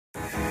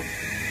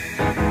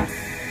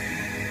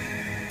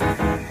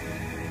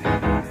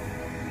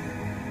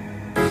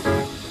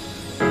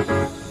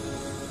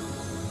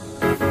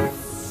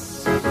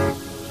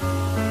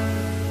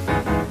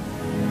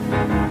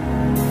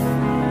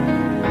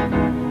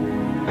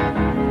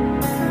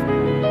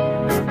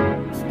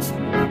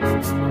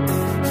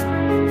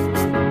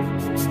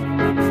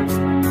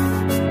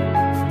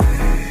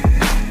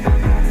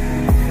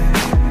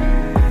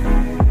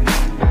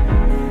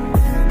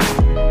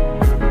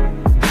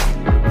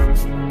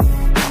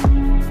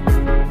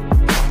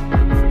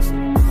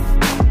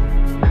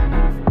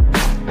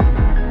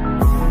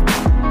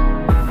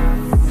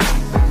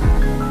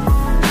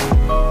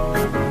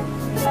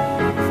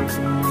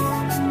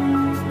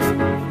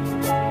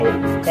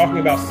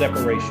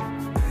separation,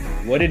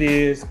 what it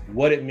is,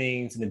 what it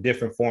means, and the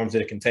different forms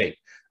that it can take.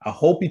 I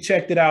hope you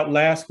checked it out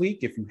last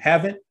week. If you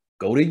haven't,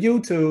 go to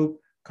YouTube,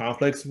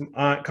 Complex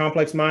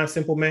Mind,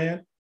 Simple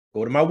Man.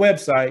 Go to my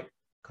website,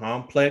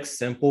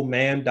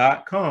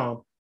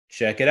 complexsimpleman.com.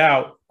 Check it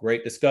out.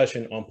 Great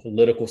discussion on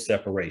political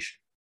separation.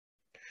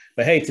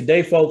 But hey,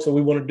 today, folks, what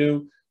we want to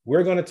do,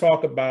 we're going to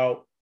talk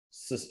about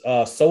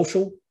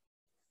social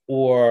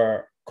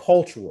or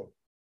cultural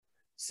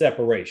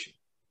separation,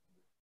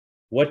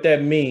 what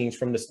that means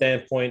from the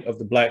standpoint of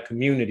the Black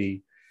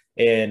community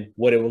and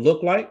what it will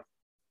look like,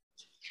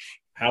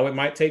 how it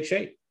might take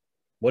shape.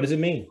 What does it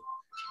mean?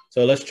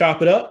 So let's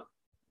chop it up.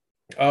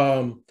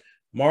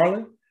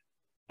 Marlon,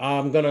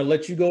 I'm going to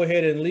let you go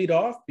ahead and lead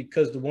off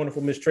because the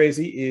wonderful Miss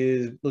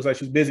Tracy looks like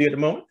she's busy at the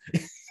moment.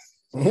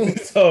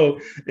 So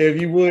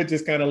if you would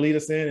just kind of lead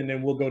us in and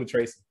then we'll go to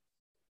Tracy.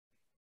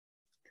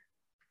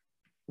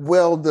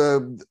 Well,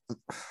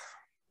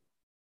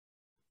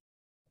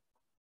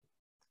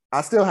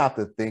 I still have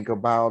to think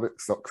about it.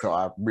 So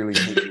I really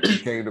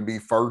came to be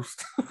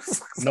first.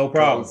 No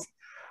problem.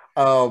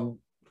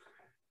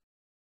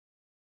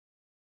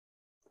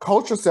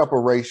 Culture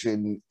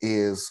separation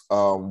is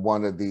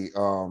one of the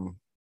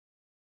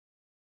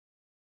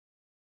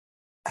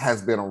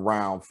has been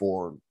around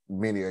for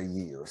many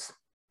years.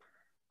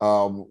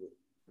 If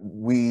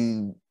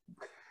we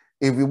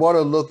want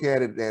to look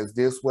at it as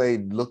this way,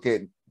 look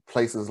at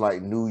places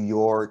like New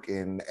York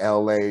and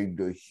LA,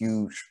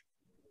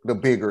 the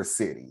bigger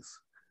cities,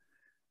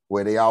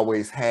 where they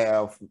always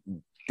have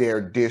their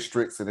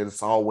districts, and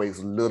it's always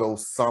little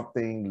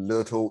something,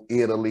 little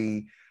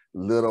Italy,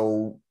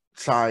 little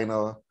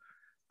China,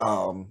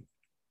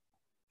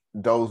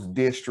 those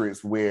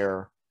districts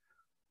where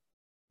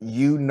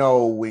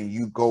when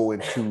you go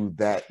into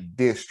that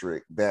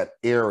district, that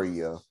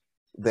area,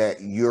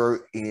 that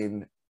you're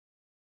in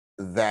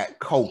that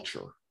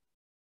culture.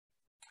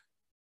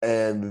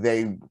 And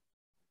they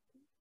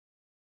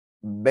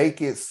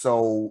make it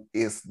so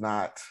it's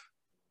not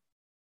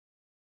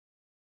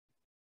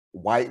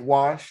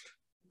whitewashed,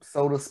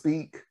 so to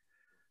speak.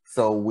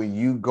 So when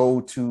you go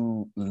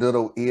to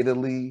Little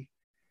Italy,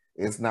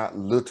 it's not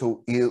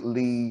Little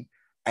Italy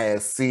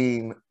as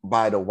seen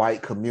by the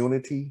white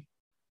community.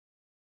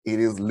 It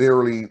is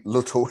literally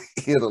Little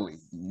Italy.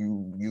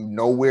 You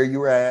know where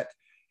you're at,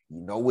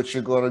 you know what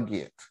you're gonna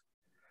get.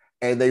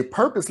 And they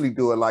purposely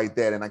do it like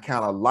that, and I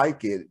kind of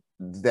like it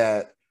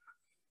that.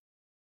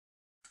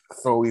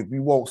 So if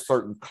you want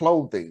certain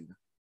clothing,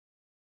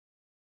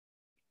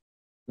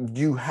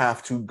 you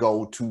have to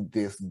go to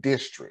this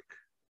district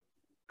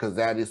because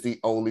that is the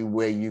only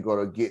way you're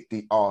going to get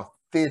the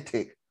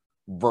authentic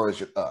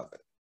version of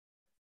it.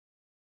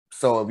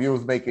 So if you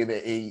was making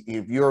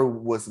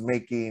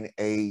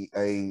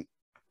a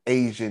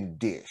Asian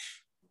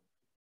dish,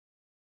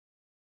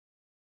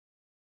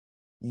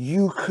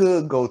 you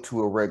could go to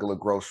a regular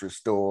grocery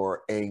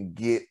store and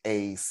get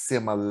a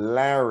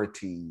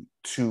similarity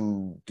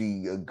to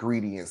the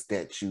ingredients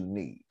that you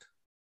need.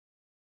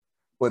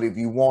 But if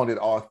you want it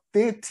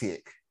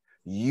authentic,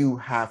 you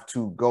have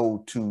to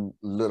go to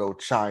Little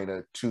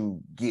China to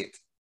get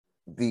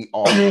the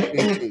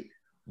authentic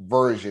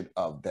version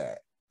of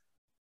that.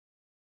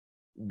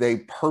 They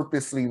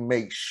purposely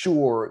make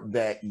sure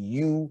that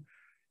you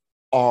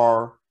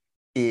are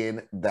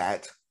in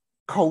that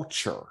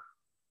culture.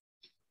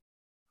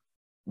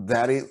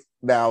 That is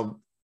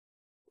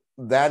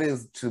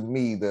to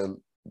me I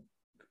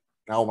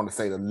don't want to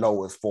say the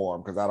lowest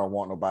form because I don't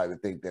want nobody to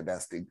think that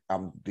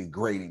I'm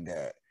degrading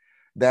that.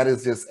 That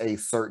is just a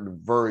certain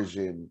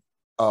version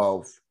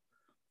of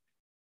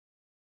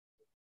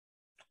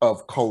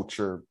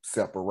culture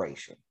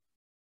separation.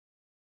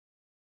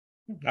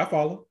 I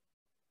follow.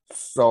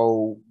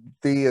 So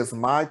there's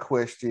my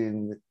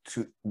question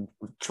to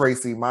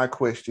Tracy. My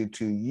question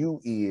to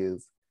you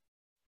is,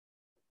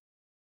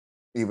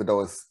 even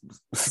though it's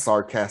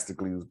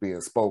sarcastically was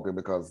being spoken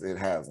because it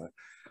hasn't,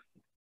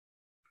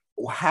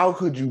 how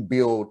could you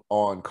build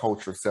on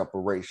culture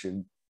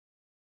separation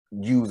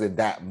using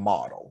that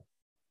model?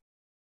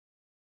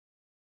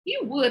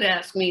 You would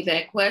ask me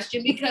that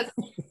question because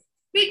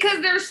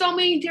there's so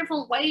many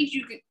different ways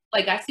you could,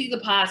 like, I see the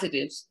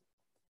positives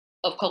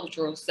of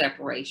cultural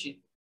separation.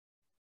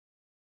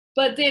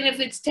 But then if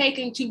it's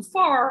taken too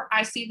far,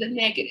 I see the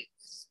negatives.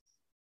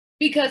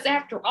 Because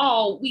after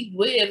all, we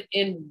live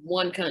in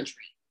one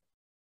country.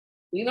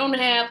 We don't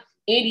have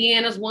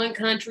Indiana's one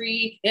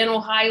country, and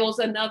Ohio's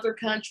another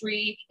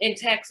country, and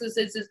Texas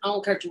is its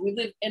own country. We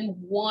live in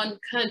one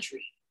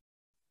country.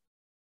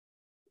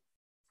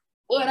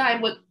 What I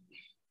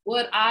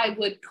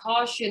would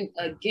caution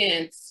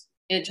against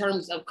in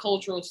terms of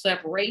cultural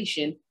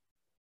separation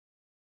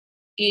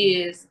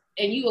is,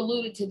 and you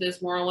alluded to this,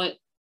 Marlon,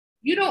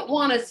 you don't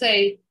want to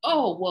say,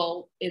 oh,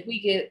 well, if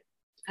we get,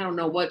 I don't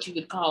know what you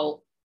would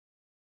call,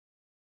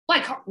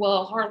 like,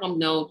 well,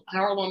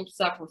 Harlem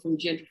suffered from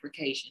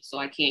gentrification, so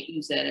I can't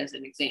use that as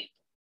an example.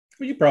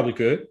 Well, you probably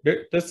could.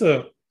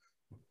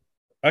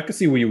 I could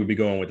see where you would be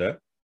going with that.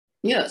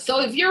 Yeah, so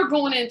if you're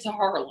going into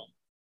Harlem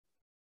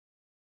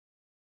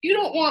You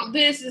don't want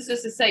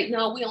businesses to say,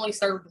 no, we only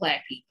serve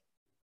Black people.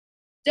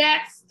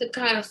 That's the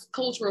kind of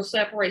cultural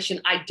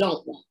separation I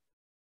don't want.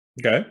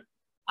 Okay.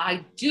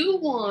 I do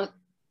want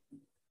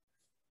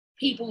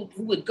people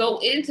who would go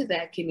into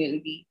that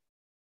community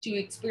to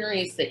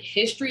experience the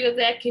history of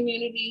that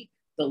community,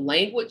 the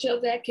language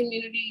of that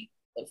community,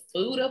 the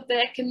food of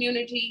that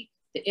community,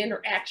 the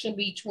interaction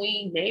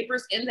between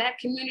neighbors in that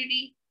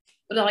community.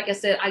 But like I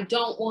said, I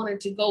don't want it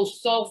to go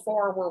so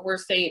far where we're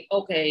saying,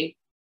 okay,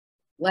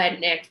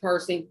 Latinx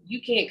person,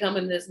 you can't come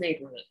in this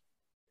neighborhood.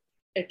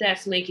 If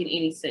that's making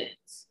any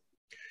sense.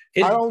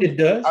 It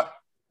does.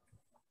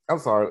 I'm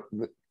sorry.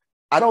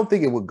 I don't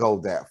think it would go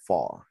that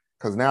far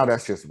because now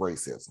that's just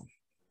racism.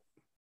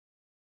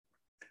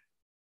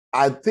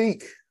 I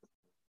think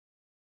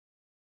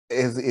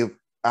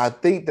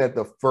that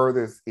the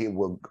furthest it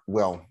will,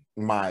 well,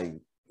 my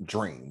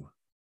dream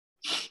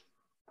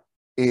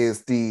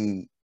is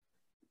the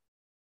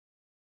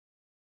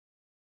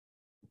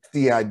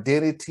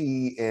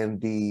identity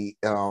and the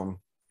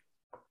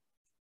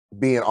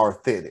being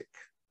authentic.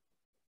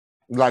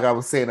 Like I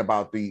was saying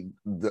about the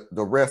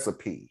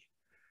recipe,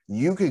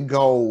 you can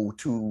go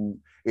to,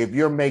 if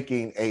you're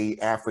making a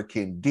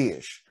African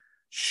dish,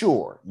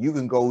 sure, you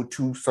can go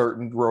to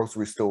certain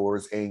grocery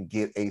stores and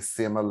get a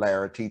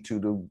similarity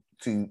to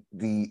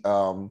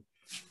the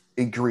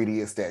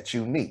ingredients that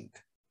you need,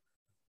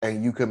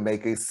 and you can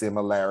make a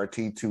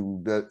similarity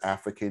to the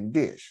African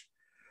dish.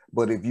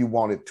 But if you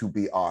want it to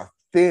be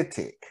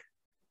authentic,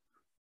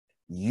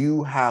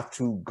 you have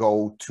to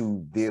go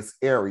to this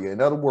area. In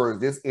other words,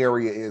 this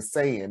area is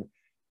saying,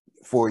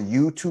 for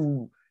you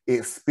to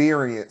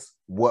experience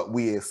what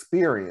we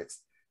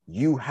experience,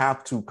 you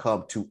have to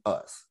come to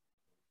us.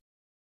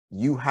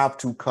 You have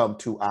to come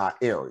to our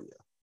area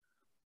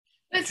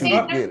to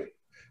get it.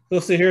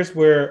 So here's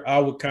where I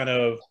would kind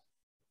of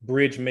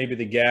bridge maybe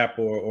the gap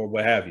or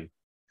what have you.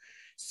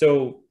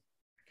 So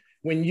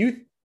when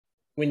you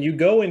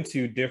go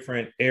into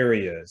different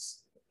areas,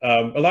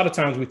 a lot of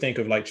times we think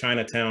of like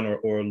Chinatown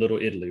or Little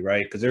Italy,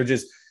 right? Because they're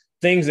just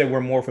things that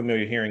we're more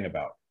familiar hearing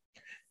about.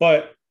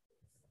 But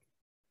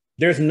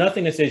there's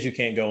nothing that says you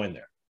can't go in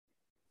there.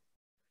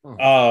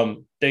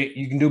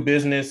 You can do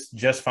business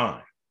just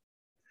fine.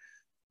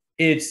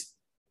 It's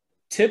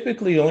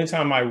typically the only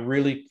time I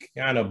really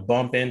kind of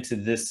bump into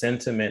this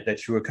sentiment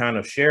that you were kind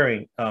of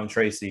sharing,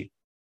 Tracy,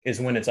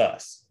 is when it's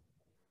us.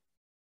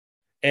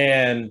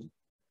 And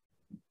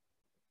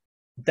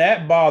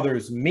that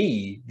bothers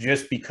me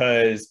just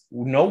because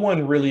no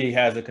one really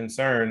has a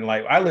concern.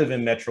 Like, I live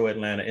in Metro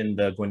Atlanta in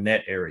the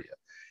Gwinnett area,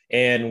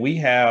 and we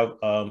have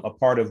a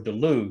part of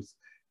Duluth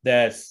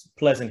that's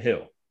Pleasant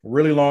Hill,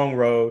 really long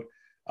road,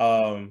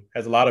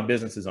 has a lot of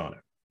businesses on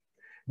it,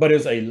 but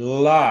there's a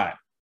lot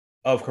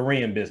of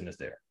Korean business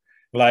there.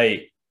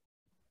 Like,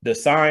 the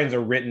signs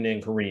are written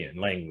in Korean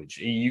language.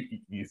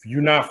 If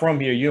you're not from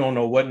here, you don't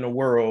know what in the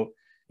world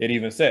it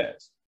even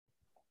says.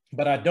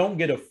 But I don't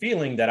get a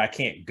feeling that I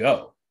can't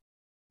go,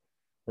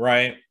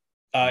 right?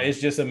 It's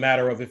just a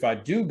matter of, if I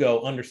do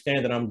go,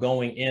 understand that I'm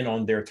going in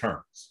on their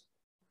terms.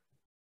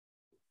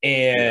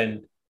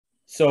 And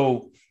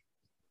so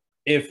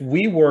if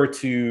we were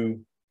to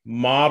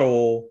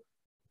model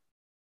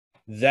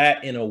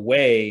that in a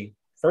way,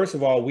 first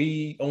of all,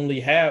 we only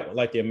have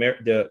like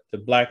the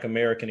Black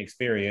American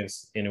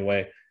experience in a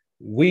way.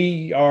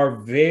 We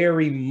are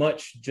very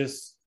much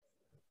just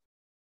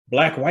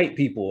Black white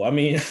people. I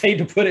mean, I hate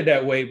to put it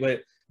that way,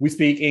 but we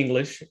speak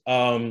English.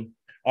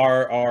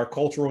 Our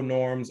cultural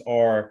norms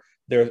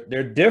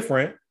they're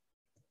different,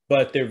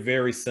 but they're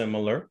very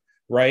similar,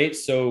 right?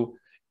 So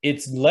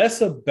it's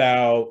less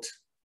about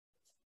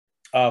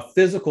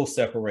physical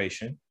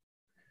separation,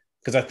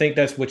 because I think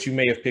that's what you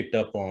may have picked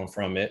up on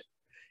from it,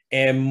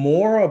 and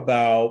more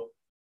about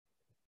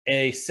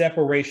a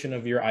separation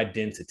of your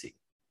identity.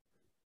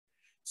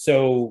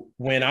 So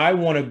when I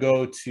want to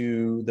go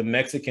to the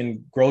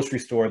Mexican grocery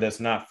store that's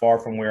not far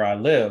from where I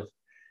live,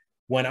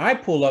 when I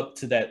pull up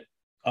to that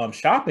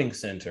shopping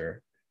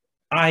center,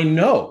 I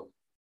know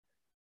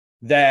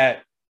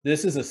that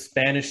this is a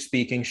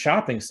Spanish-speaking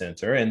shopping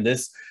center, and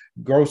this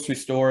grocery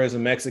store is a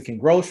Mexican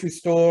grocery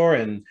store,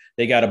 and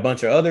they got a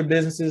bunch of other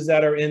businesses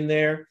that are in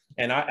there,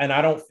 and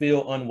I don't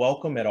feel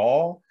unwelcome at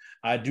all.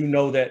 I do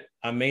know that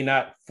I may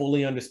not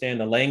fully understand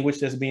the language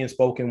that's being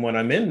spoken when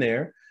I'm in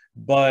there,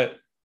 but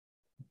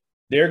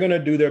they're going to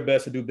do their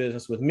best to do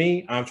business with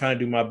me. I'm trying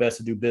to do my best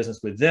to do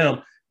business with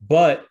them,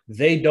 but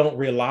they don't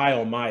rely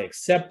on my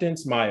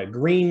acceptance, my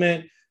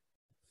agreement,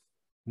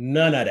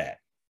 none of that.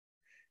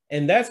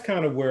 And that's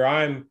kind of where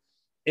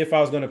if I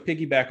was going to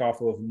piggyback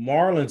off of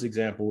Marlon's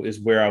example, is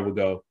where I would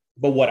go.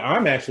 But what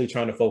I'm actually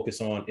trying to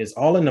focus on is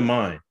all in the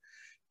mind,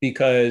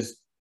 because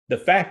the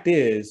fact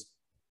is,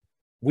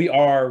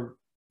 we're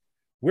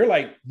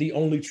like the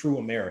only true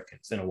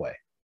Americans in a way,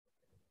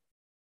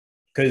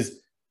 because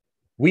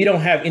we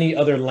don't have any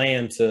other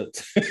land to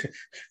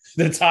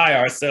tie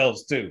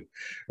ourselves to,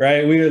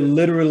 right? We are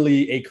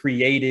literally a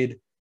created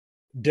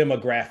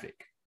demographic,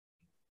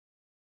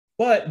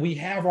 but we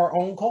have our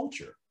own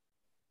culture.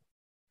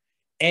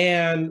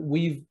 And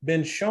we've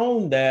been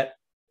shown that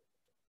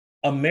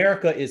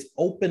America is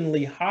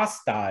openly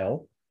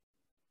hostile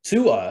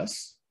to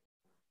us.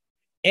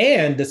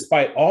 And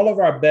despite all of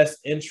our best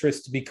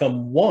interests to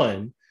become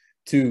one,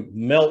 to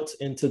melt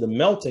into the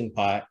melting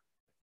pot,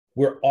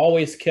 we're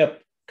always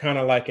kept kind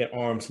of like at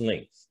arm's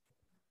length.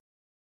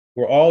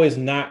 We're always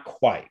not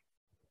quite.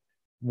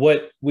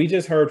 What we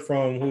just heard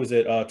from, who was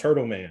it,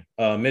 Turtle Man,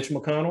 Mitch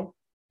McConnell,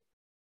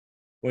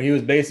 when he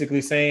was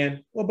basically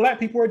saying, well, Black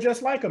people are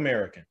just like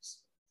Americans.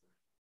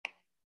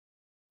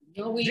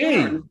 No, we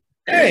Gee, are.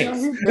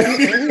 thanks.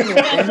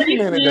 And he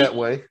meant it that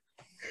way.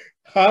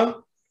 Huh?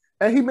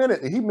 And he meant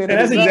it. He meant it.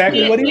 That's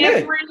exactly what he meant.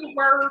 Every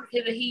word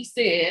that he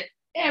said,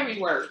 every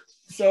word.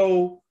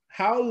 So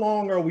how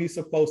long are we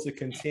supposed to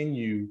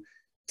continue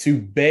to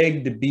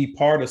beg to be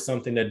part of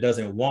something that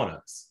doesn't want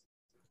us?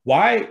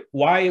 Why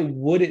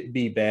would it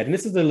be bad? And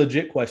this is a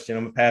legit question.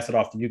 I'm gonna pass it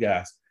off to you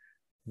guys.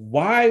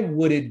 Why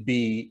would it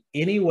be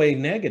any way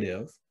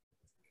negative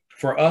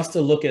for us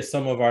to look at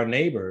some of our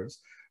neighbors,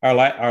 our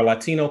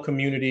Latino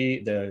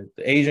community, the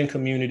Asian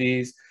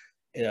communities,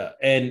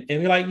 and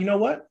be like, you know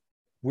what?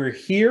 We're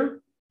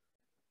here,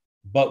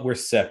 but we're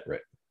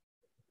separate.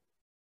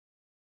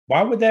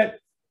 Why would that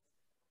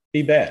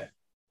be bad?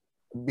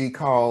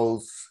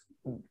 Because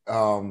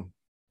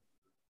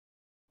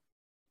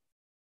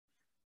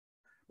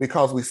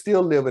we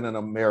still live in an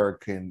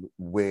American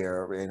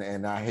where,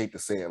 and I hate to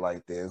say it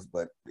like this,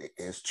 but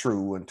it's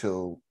true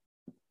until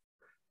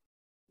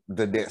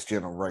the next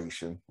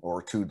generation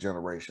or 2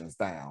 generations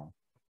down,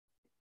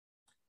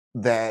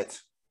 that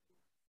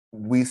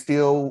we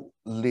still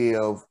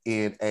live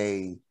in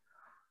a,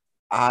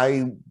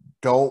 I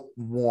don't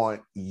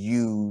want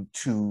you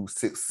to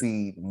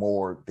succeed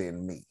more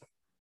than me.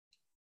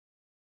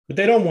 But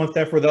they don't want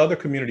that for the other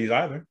communities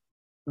either.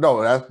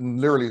 No,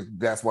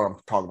 that's what I'm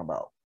talking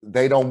about.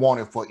 They don't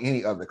want it for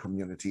any other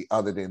community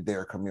other than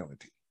their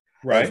community.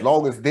 Right. As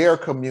long as their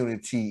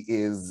community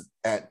is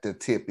at the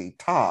tippy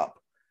top,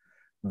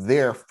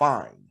 they're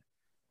fine.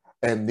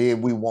 And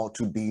then we want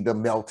to be the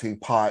melting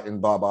pot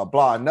and blah, blah,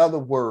 blah. In other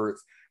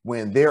words,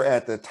 when they're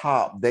at the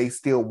top, they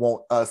still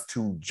want us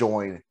to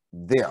join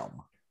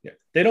them. Yeah.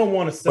 They don't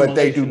want to, but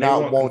they do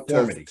not want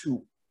us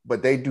to,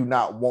 but they do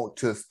not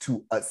want us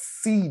to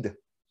exceed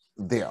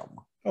them.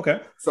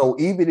 Okay. So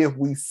even if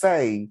we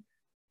say,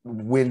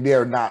 when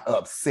they're not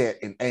upset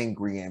and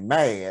angry and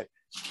mad,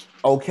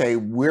 okay,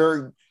 we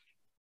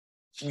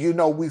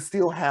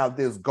still have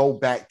this go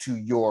back to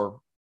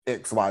your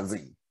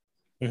XYZ.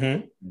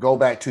 Mm-hmm. Go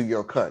back to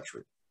your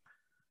country.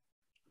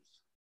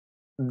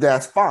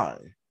 That's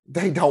fine.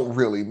 They don't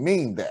really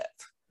mean that.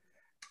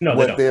 No,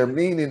 what they're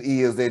meaning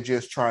is they're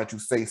just trying to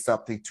say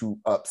something to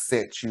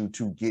upset you,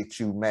 to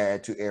get you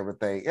mad to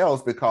everything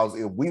else. Because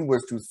if we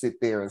were to sit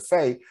there and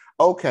say,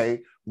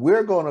 okay,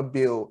 we're going to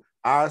build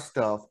our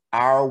stuff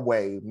our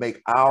way,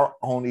 make our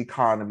own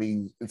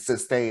economy,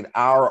 sustain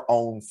our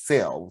own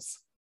selves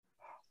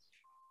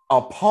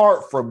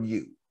apart from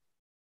you,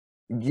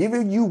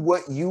 giving you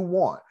what you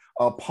want,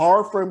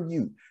 apart from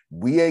you.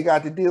 We ain't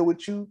got to deal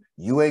with you.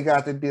 You ain't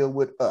got to deal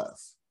with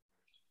us.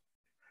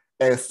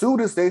 As soon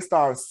as they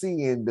start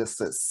seeing the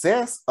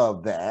success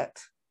of that,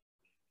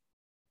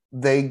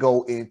 they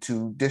go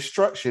into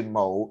destruction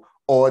mode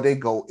or they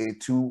go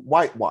into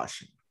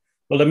whitewashing.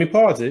 Well, let me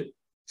pause it.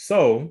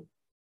 So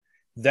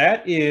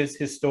that is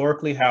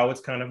historically how it's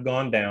kind of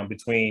gone down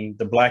between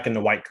the Black and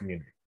the white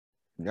community.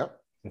 Yep.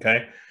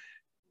 Okay.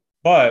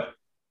 But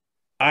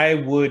I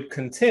would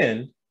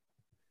contend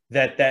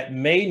that that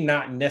may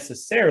not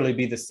necessarily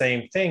be the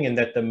same thing, and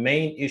that the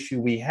main issue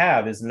we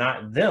have is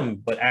not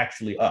them, but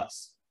actually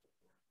us.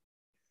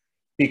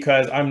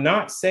 Because I'm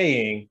not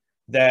saying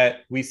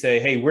that we say,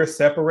 hey, we're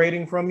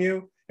separating from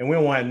you and we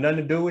don't want nothing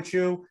to do with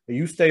you, and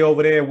you stay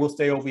over there, we'll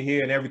stay over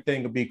here, and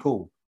everything will be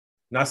cool.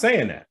 Not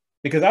saying that,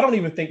 because I don't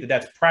even think that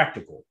that's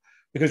practical,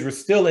 because we're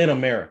still in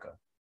America,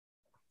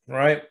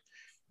 right?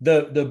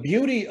 The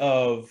beauty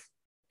of,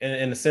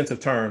 in the sense of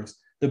terms,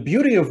 the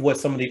beauty of what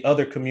some of the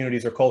other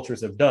communities or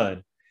cultures have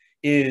done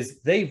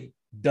is they've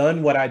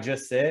done what I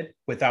just said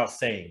without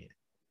saying it.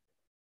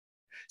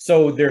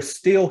 So they're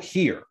still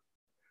here.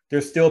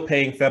 They're still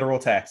paying federal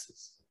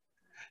taxes.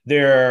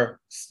 They're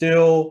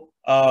still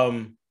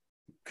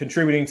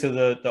contributing to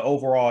the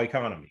overall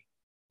economy.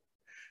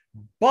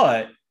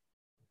 But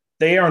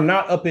they are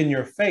not up in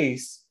your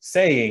face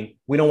saying,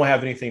 we don't want to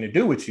have anything to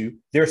do with you.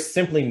 They're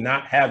simply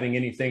not having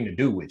anything to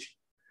do with you.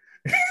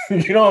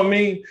 You know what I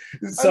mean?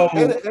 So,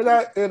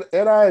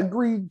 and I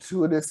agree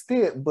to an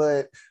extent,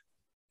 but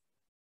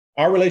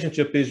our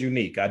relationship is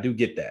unique. I do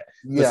get that.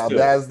 Yeah,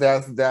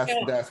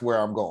 that's where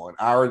I'm going.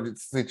 Our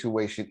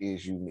situation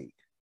is unique.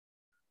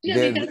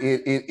 Yeah,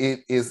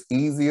 it is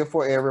easier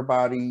for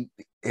everybody,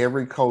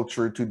 every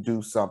culture, to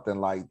do something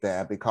like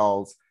that,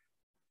 because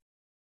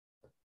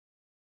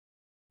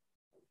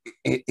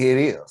it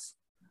is.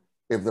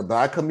 If the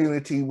Black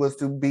community was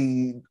to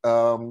be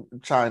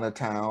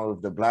Chinatown,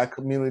 if the Black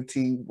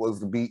community was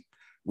to be,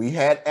 we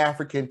had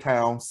African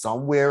town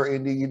somewhere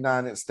in the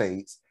United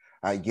States,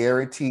 I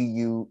guarantee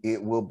you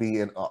it will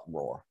be an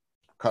uproar,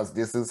 because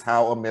this is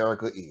how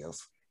America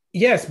is.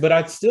 Yes, but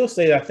I'd still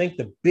say I think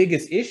the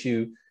biggest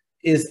issue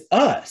is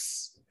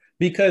us,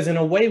 because in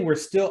a way we're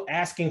still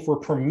asking for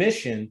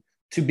permission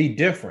to be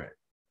different.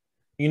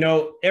 You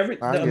know, I get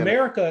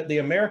it. The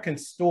American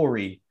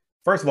story,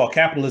 first of all,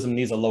 capitalism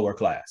needs a lower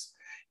class.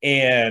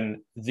 And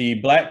the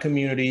Black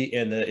community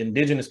and the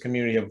indigenous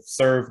community have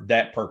served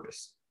that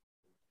purpose.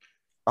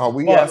 Are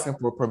we But asking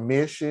for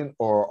permission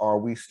or are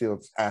we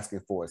still asking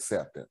for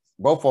acceptance?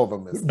 Both of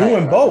them is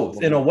doing bad.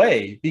 both in a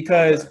way,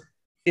 because Okay.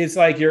 it's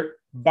like you're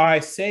by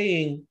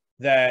saying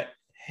that,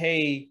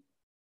 hey,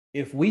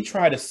 if we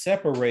try to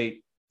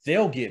separate,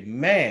 they'll get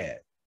mad.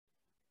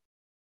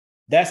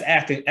 That's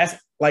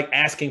like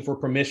asking for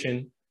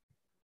permission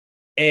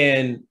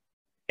and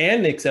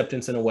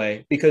acceptance in a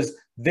way, because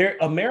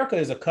America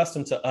is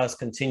accustomed to us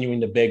continuing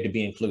to beg to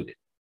be included.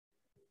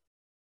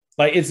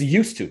 Like, it's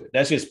used to it.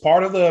 That's just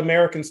part of the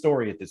American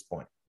story at this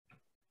point.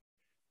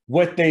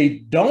 What they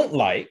don't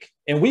like,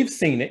 and we've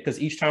seen it because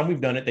each time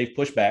we've done it, they've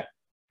pushed back.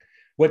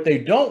 What they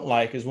don't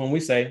like is when we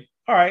say,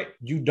 all right,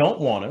 you don't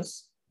want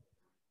us,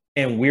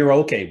 and we're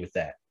okay with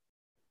that.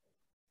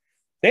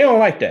 They don't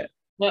like that.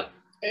 Well,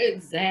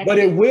 exactly. But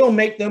it will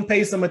make them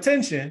pay some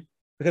attention,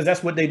 because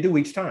that's what they do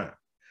each time.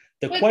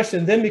 The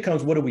question then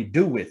becomes, what do we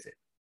do with it?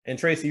 And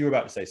Tracy, you were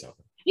about to say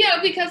something. Yeah,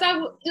 because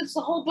it's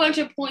a whole bunch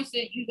of points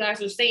that you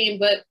guys are saying,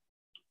 but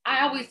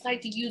I always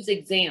like to use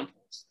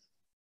examples.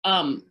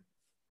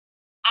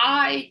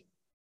 I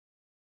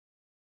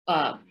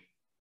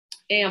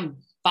am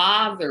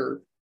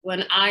bothered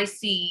when I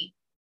see,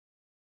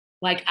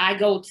 like, I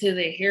go to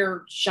the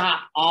hair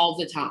shop all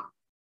the time,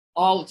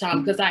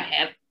 because I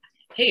have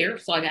hair,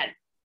 so I got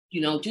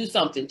to, do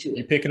something to You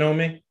it. picking on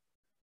me?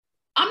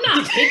 I'm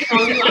not picking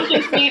on you. I'm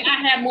just saying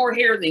I have more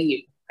hair than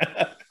you.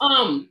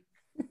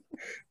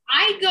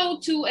 I go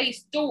to a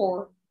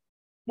store,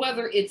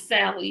 whether it's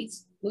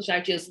Sally's, which I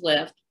just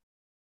left,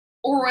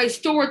 or a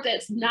store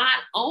that's not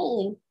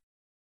owned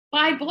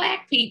by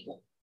Black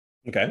people.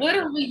 Okay.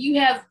 Literally, you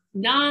have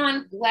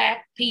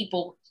non-Black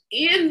people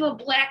in the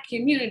Black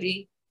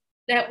community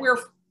that we're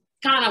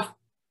kind of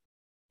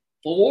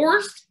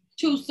forced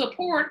to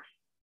support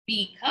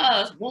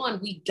because, one,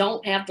 we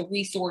don't have the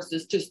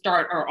resources to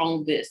start our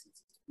own business.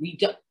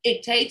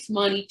 It takes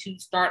money to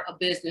start a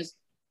business,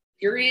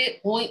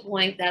 period, point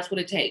blank. That's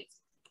what it takes.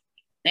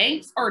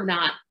 Banks are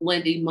not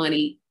lending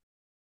money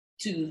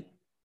to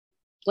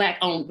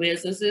Black-owned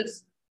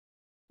businesses.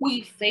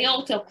 We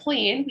fail to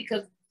plan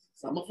because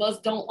some of us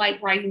don't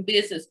like writing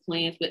business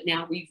plans, but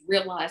now we've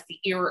realized the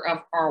error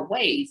of our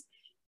ways.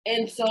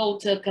 And so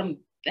to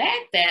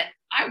combat that,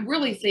 I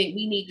really think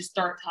we need to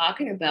start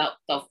talking about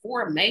the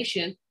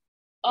formation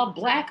of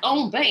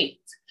Black-owned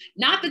banks.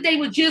 Not that they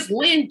would just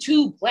lend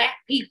to Black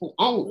people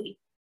only,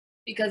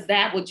 because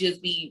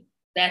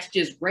that's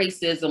just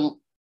racism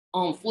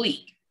on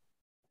fleek.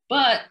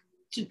 But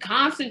to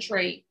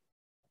concentrate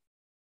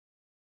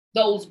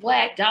those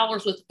Black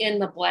dollars within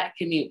the Black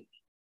community.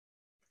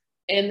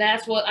 And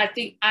that's what I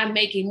think I'm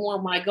making more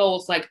of my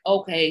goals. Like,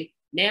 okay,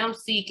 now I'm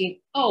seeking,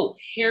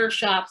 hair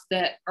shops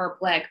that are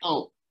Black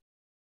owned,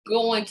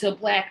 going to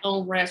Black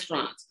owned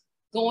restaurants,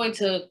 going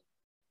to,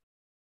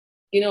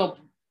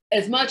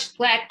 as much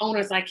Black owned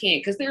as I can.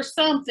 Because there's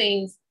some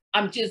things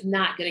I'm just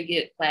not going to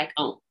get Black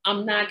owned.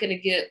 I'm not going to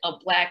get a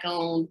Black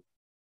owned,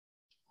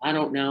 I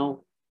don't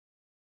know,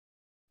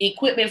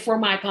 equipment for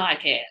my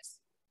podcast.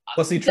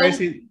 Well, see,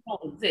 Tracy,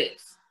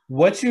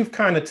 what you've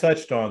kind of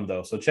touched on,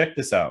 though, so check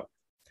this out.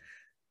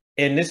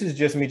 And this is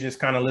just me just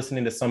kind of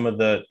listening to some of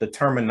the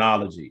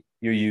terminology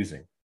you're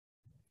using.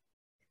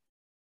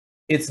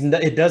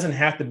 It doesn't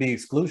have to be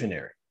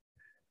exclusionary.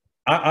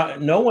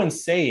 No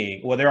one's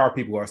saying, well, there are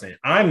people who are saying,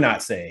 I'm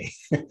not saying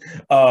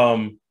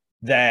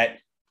that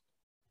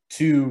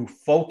to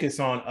focus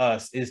on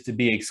us is to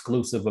be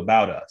exclusive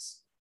about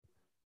us.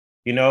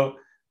 I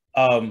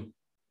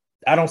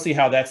don't see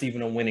how that's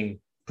even a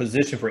winning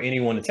position for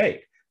anyone to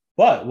take.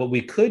 But what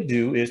we could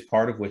do is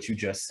part of what you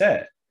just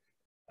said.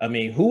 I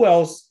mean, who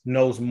else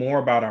knows more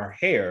about our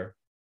hair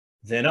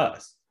than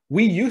us?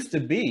 We used to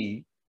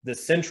be the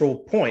central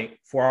point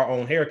for our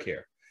own hair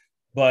care,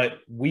 but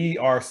we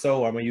are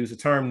so, I'm going to use the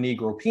term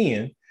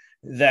Negropean,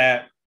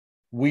 that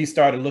we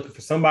started looking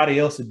for somebody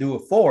else to do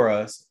it for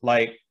us,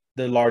 like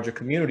the larger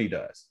community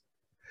does.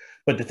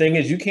 But the thing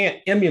is, you can't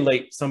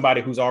emulate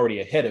somebody who's already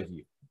ahead of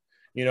you.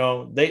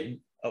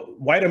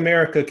 White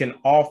America can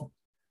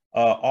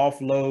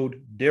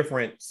offload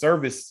different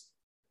service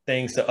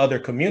things to other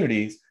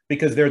communities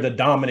because they're the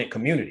dominant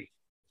community.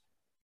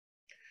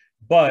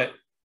 But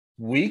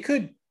we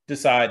could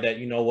decide that,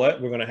 we're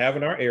going to have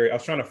in our area. I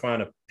was trying to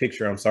find a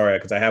picture. I'm sorry,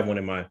 because I have one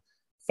in my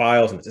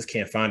files and I just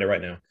can't find it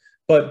right now.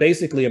 But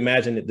basically,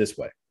 imagine it this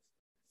way.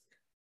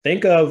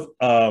 Think of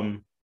a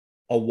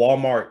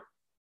Walmart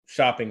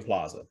shopping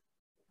plaza,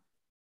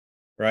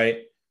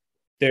 right?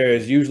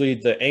 There's usually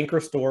the anchor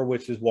store,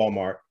 which is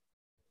Walmart.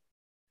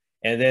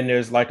 And then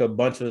there's like a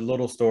bunch of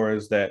little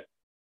stores that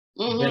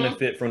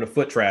benefit from the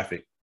foot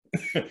traffic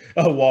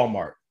of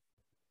Walmart.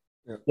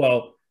 Yeah.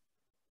 Well,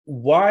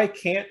 why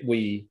can't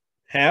we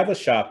have a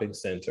shopping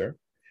center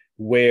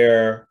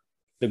where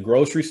The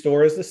grocery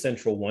store is the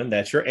central one.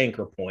 That's your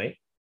anchor point.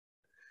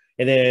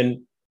 And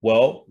then,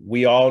 well,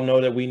 we all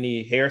know that we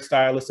need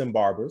hairstylists and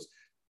barbers,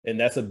 and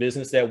that's a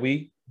business that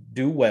we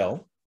do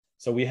well.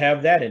 So we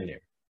have that in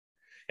there.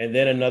 And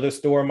then another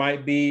store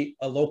might be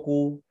a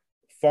local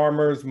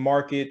farmers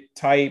market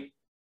type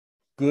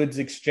goods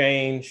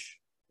exchange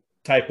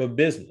type of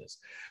business.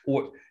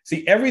 Or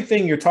see,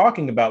 everything you're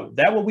talking about,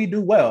 that what we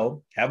do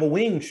well, have a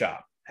wing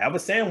shop, have a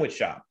sandwich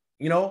shop.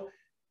 You know,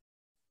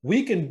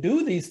 we can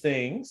do these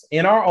things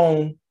in our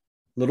own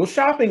little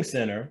shopping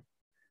center,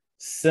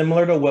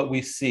 similar to what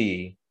we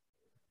see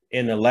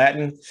in the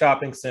Latin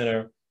shopping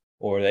center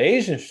or the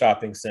Asian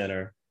shopping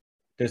center.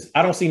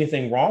 I don't see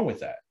anything wrong with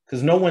that,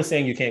 because no one's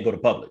saying you can't go to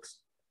Publix.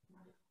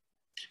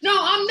 No,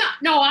 I'm not.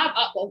 No,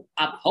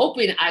 I'm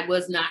hoping I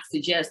was not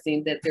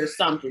suggesting that there's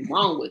something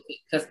wrong with it,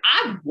 because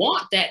I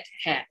want that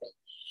to happen.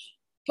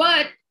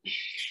 But,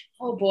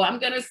 oh boy, I'm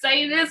going to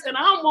say this and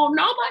I don't want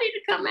nobody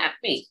to come at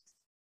me.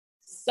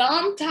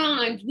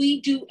 Sometimes we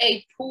do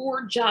a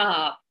poor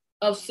job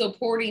of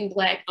supporting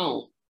Black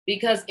owned,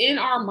 because in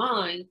our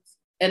minds,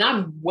 and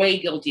I'm way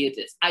guilty of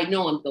this, I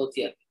know I'm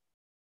guilty of it,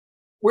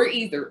 we're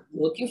either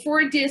looking for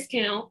a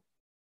discount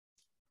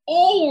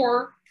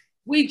or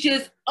we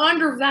just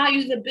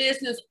undervalue the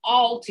business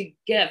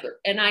altogether.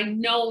 And I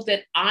know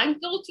that I'm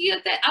guilty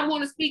of that. I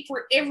want to speak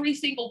for every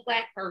single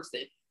Black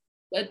person,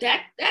 but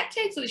that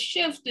takes a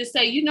shift to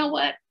say, you know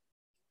what?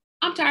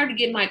 I'm tired of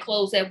getting my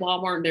clothes at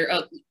Walmart and they're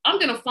ugly. I'm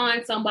going to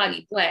find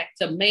somebody Black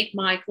to make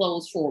my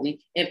clothes for me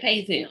and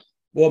pay them.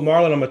 Well,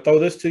 Marlon, I'm going to throw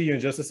this to you in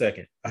just a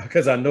second,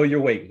 because I know you're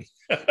waiting.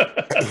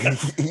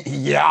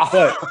 Yeah.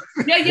 But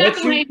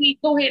hate me.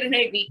 Go ahead and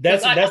hate me.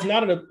 This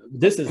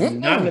is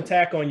not an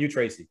attack on you,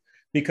 Tracy,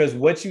 because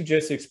what you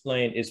just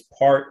explained is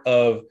part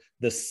of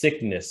the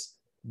sickness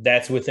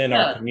that's within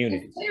our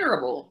community. It's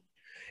terrible.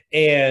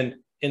 And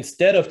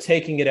instead of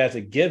taking it as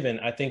a given,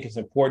 I think it's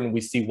important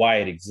we see why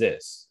it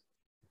exists.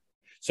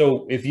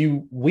 So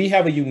we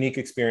have a unique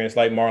experience,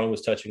 like Marlon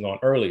was touching on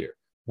earlier.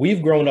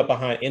 We've grown up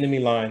behind enemy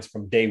lines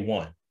from day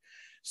one.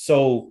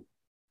 So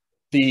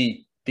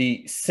the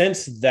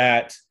sense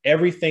that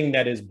everything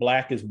that is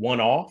Black is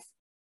one off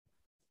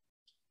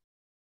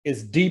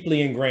is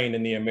deeply ingrained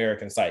in the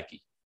American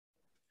psyche.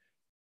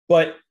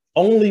 But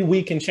only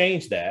we can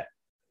change that,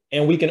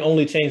 and we can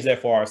only change that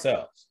for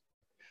ourselves.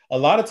 A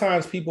lot of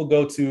times people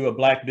go to a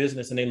Black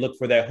business and they look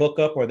for that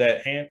hookup or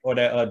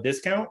that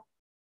discount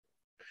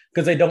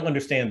because they don't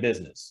understand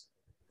business,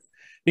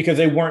 because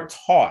they weren't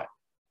taught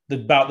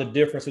about the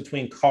difference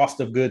between cost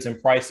of goods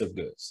and price of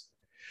goods.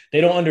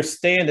 They don't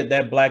understand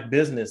that Black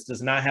business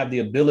does not have the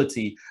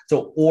ability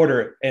to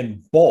order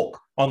in bulk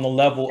on the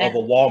level of a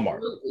Walmart.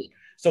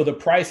 So the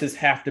prices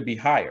have to be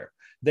higher.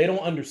 They don't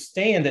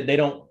understand that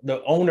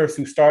the owners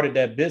who started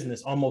that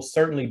business almost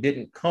certainly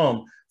didn't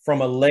come from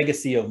a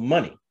legacy of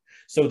money.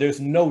 So there's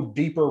no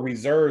deeper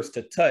reserves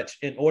to touch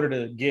in order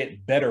to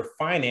get better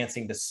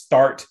financing to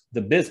start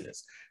the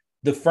business.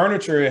 The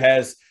furniture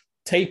has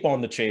tape on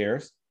the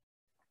chairs.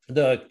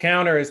 The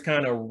counter is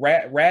kind of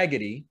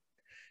raggedy,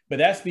 but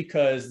that's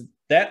because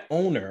that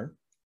owner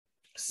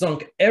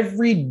sunk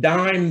every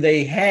dime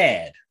they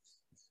had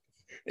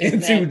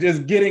into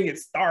just getting it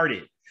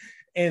started.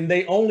 And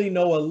they only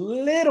know a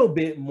little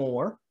bit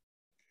more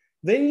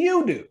than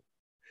you do.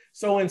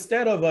 So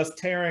instead of us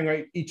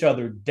tearing each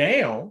other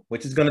down,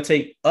 which is going to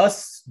take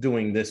us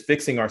doing this,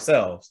 fixing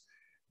ourselves,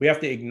 we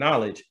have to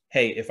acknowledge,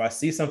 hey, if I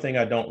see something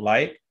I don't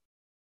like,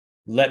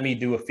 let me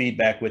do a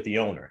feedback with the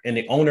owner. And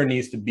the owner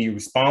needs to be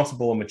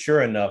responsible and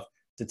mature enough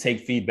to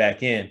take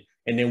feedback in.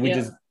 And then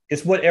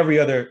it's what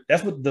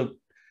that's what the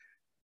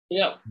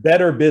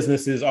better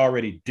businesses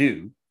already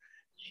do.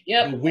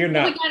 Yep. We're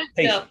not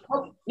patient.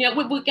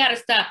 We got to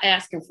stop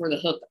asking for the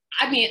hook.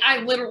 I mean, I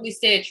literally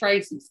said,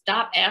 Tracy,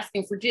 stop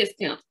asking for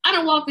discounts. I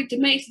don't walk into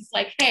Macy's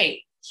like,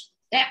 hey,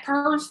 that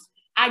purse,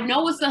 I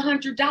know it's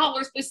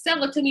 $100, but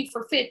sell it to me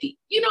for $50.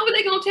 You know what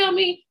they're going to tell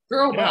me?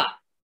 Girl, bye.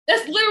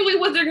 That's literally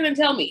what they're going to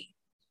tell me.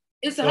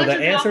 It's $100. So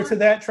the answer to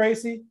that,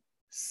 Tracy,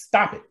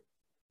 stop it.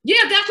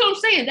 Yeah, that's what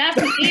I'm saying. That's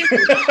the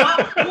answer.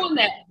 Stop doing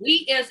that.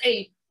 We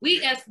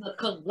as the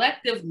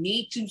collective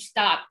need to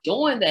stop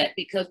doing that,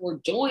 because we're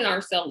doing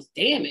ourselves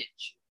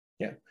damage.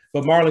 Yeah.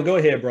 But Marlon, go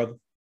ahead, brother.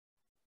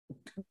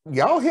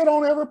 Y'all hit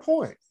on every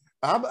point.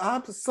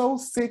 I'm so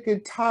sick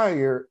and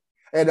tired.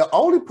 And the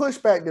only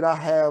pushback that I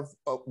have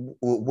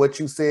what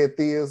you said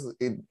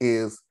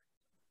is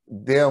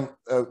them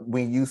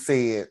when you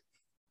said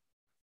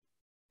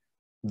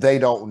they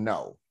don't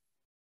know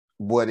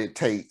what it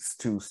takes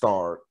to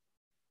start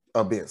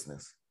a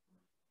business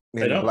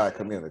in the Black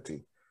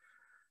community.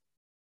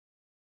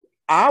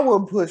 I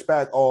will push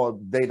back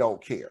on they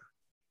don't care.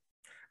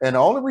 And the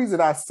only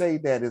reason I say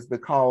that is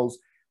because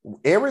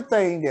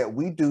everything that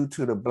we do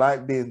to the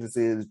Black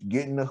businesses,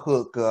 getting the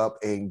hookup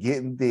and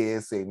getting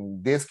this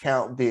and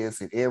discount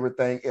this and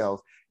everything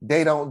else,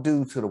 they don't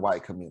do to the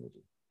white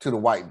community, to the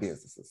white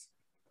businesses.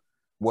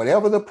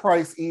 Whatever the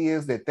price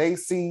is that they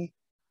see,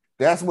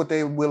 that's what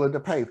they're willing to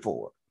pay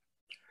for.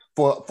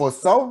 For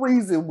some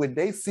reason, when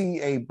they see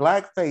a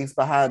Black face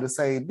behind the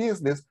same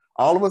business,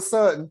 all of a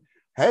sudden,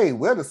 hey,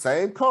 we're the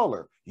same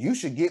color. You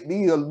should get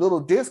me a little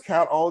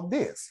discount on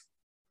this.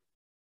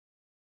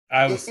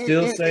 I would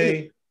still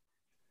say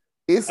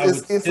it's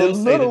a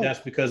little, that that's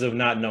because of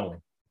not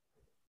knowing.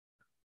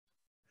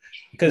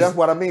 Because that's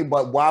what I mean.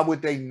 But why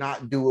would they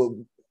not do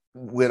it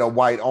with a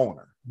white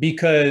owner?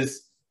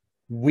 Because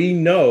we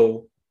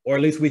know, or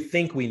at least we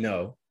think we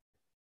know,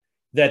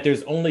 that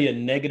there's only a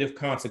negative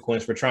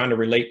consequence for trying to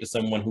relate to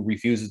someone who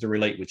refuses to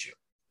relate with you.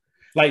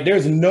 Like,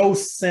 there's no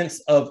sense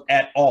of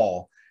at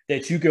all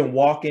that you can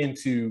walk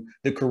into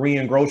the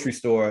Korean grocery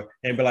store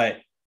and be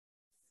like,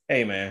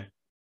 hey, man,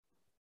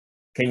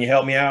 can you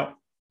help me out?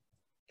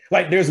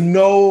 Like, there's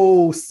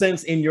no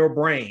sense in your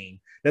brain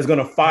that's going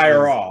to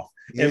fire off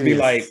and be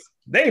like,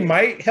 they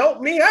might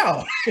help me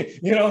out.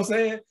 You know what I'm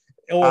saying?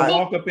 Or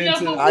walk up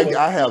into...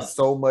 I have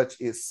so much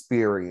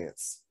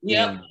experience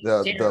in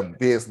the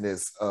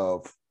business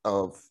of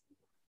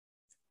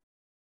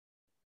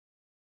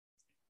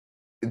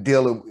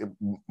dealing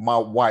with my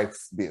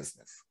wife's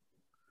business.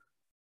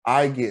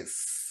 I get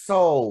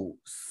so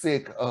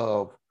sick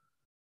of,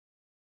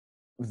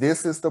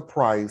 this is the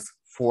price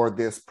for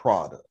this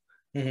product.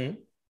 Mm-hmm.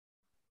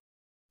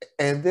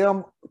 And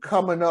them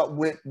coming up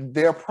with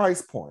their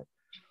price point.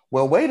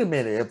 Well, wait a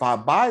minute. If I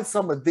buy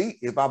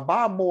if I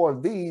buy more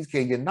of these,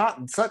 can you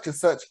not such and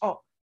such? Oh,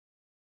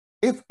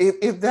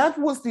 if that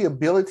was the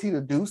ability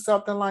to do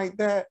something like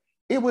that,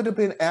 it would have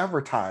been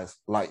advertised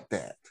like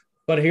that.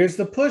 But here's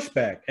the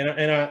pushback, and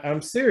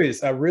I'm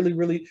serious. I really,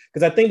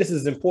 because I think this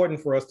is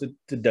important for us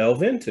to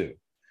delve into.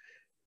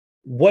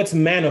 What's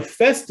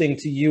manifesting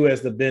to you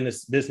as the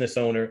business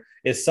owner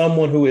is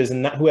someone who has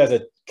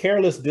a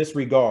careless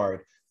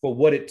disregard for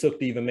what it took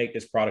to even make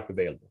this product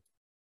available.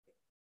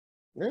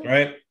 Yeah.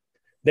 Right?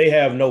 They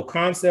have no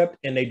concept,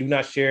 and they do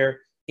not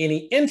share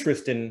any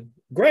interest in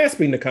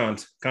grasping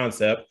the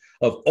concept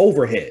of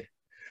overhead,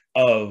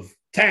 of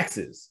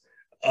taxes,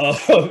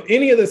 of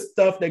any of the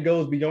stuff that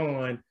goes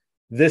beyond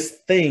this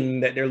thing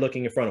that they're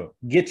looking in front of.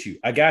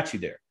 I got you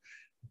there.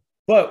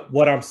 But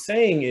what I'm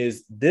saying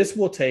is this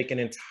will take an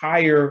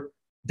entire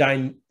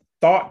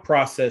thought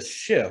process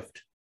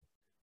shift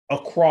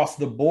across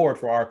the board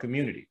for our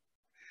community.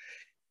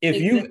 If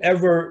you've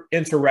ever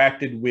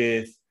interacted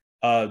with,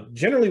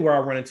 generally where I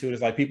run into it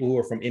is like people who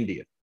are from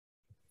India,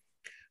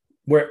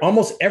 where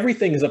almost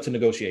everything is up to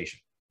negotiation.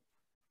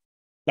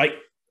 Like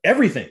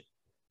everything.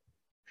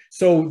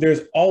 So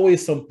there's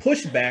always some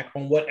pushback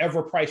on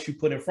whatever price you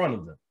put in front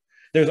of them.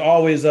 There's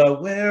always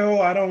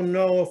well, I don't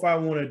know if I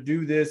want to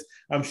do this.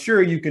 I'm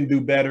sure you can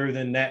do better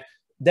than that.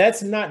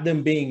 That's not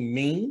them being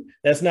mean.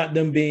 That's not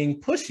them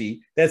being pushy.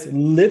 That's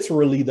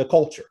literally the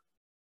culture.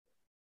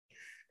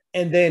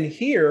 And then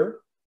here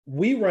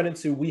we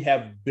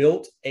have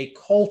built a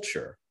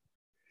culture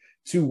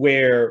to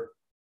where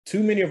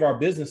too many of our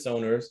business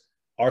owners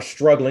are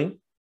struggling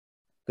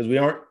because we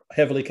aren't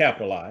heavily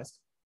capitalized.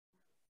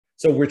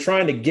 So we're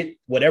trying to get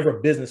whatever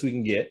business we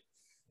can get.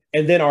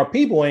 And then our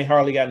people ain't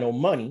hardly got no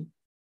money,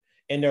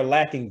 and they're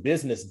lacking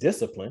business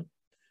discipline.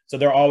 So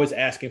they're always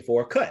asking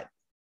for a cut,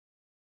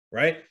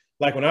 right?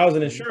 Like when I was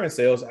in insurance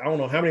sales, I don't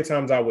know how many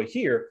times I would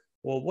hear,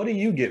 well, what do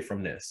you get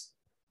from this?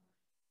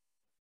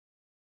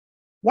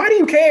 Why do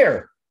you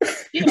care?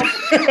 Yeah.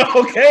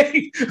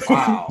 Okay.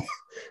 Wow.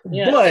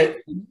 Yeah. But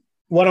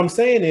what I'm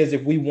saying is,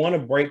 if we want to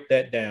break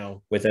that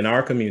down within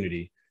our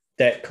community,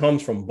 that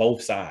comes from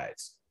both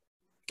sides.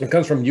 It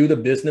comes from you, the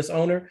business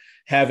owner,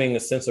 having a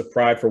sense of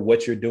pride for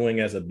what you're doing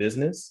as a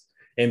business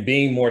and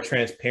being more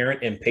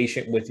transparent and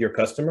patient with your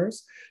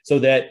customers so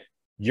that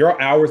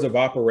your hours of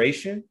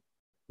operation,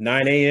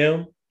 9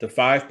 a.m. to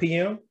 5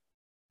 p.m.,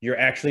 you're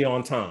actually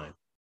on time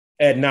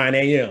at 9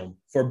 a.m.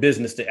 for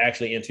business to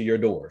actually enter your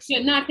doors.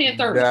 Yeah, not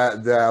 10:30.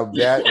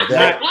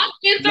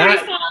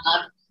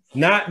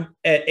 Not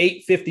at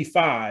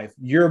 8:55,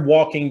 you're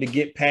walking to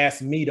get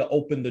past me to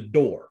open the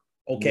door,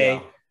 okay?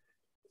 Yeah.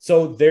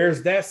 So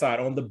there's that side.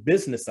 On the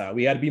business side,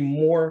 we got to be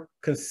more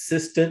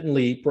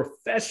consistently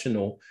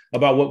professional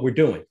about what we're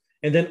doing.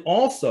 And then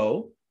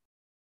also,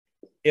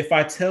 if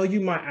I tell you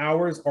my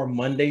hours are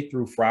Monday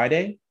through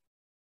Friday,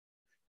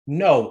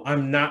 no,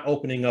 I'm not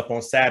opening up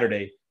on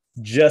Saturday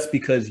just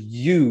because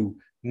you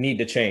need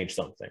to change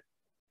something,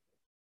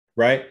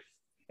 right?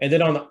 And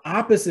then on the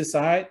opposite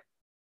side,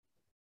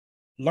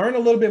 learn a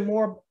little bit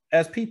more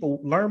as people,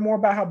 learn more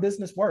about how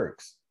business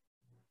works.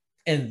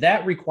 And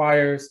that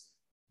requires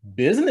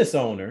business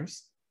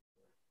owners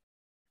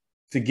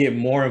to get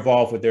more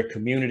involved with their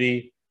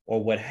community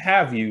or what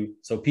have you,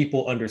 so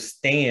people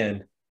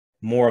understand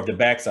more of the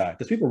backside,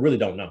 because people really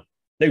don't know.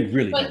 They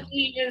really don't.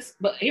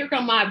 But here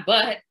come my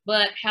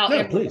but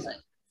however, no, please.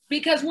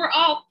 Because we're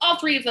all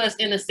three of us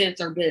in a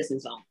sense are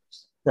business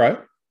owners. Right.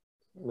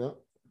 Yeah.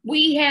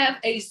 We have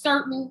a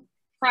certain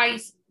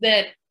price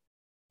that,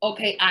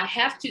 okay, I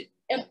have to,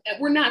 and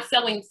we're not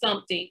selling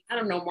something. I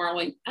don't know,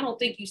 Marlon. I don't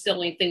think you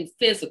sell anything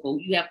physical.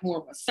 You have more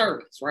of a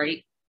service,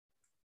 right?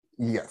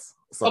 Yes.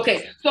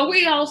 Okay, so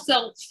we all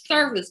sell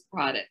service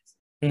products.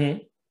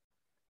 Mm-hmm.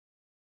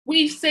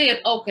 We've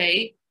said,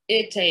 okay,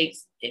 it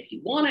takes, if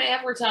you want to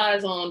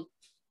advertise on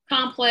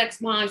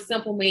complex mind,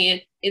 simple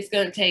man, it's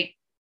going to take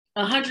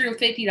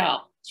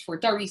 $150 for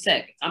 30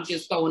 seconds. I'm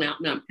just throwing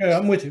out numbers. Yeah,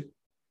 I'm with you.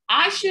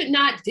 I should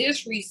not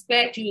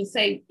disrespect you and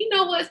say, you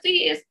know what,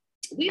 sis,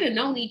 we've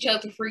known each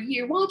other for a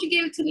year. Why don't you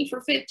give it to me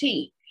for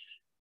 15?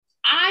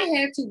 I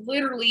had to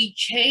literally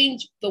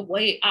change the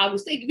way I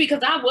was thinking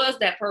because I was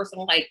that person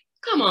like,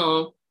 come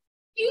on,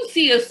 you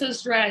see a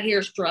sister out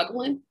here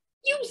struggling.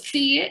 You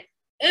see it.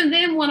 And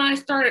then when I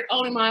started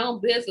owning my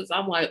own business,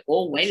 I'm like,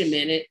 oh, wait a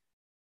minute.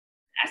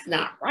 That's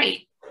not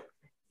right.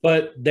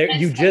 But there,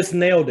 you just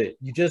nailed it.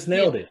 You just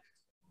nailed it.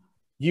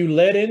 You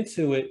led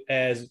into it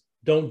as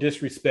don't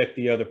disrespect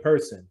the other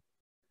person.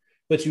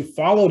 But you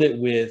followed it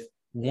with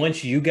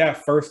once you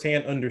got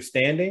firsthand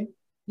understanding,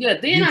 then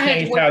you I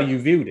changed how you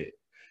viewed it.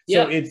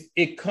 So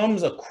it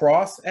comes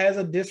across as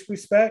a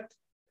disrespect,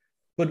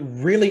 but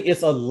really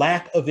it's a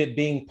lack of it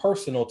being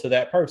personal to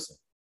that person.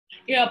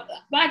 Yeah,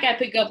 but I got to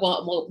pick up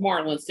on what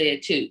Marlon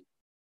said too.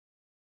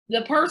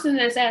 The person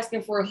that's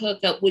asking for a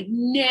hookup would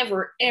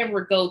never,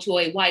 ever go to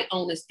a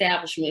white-owned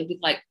establishment and be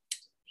like,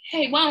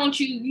 hey, why don't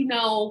you,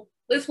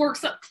 let's work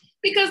something.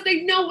 Because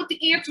they know what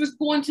the answer is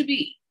going to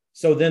be.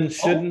 So then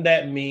shouldn't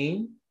that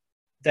mean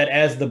that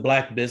as the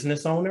Black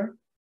business owner,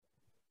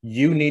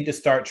 you need to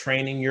start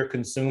training your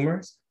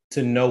consumers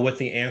to know what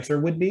the answer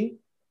would be?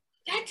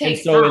 That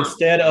takes time.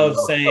 Instead of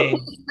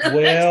saying,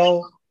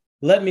 well,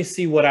 let me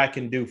see what I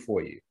can do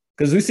for you.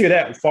 Because we see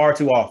that far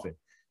too often.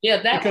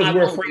 Yeah, because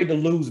we're afraid to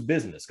lose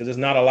business because there's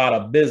not a lot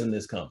of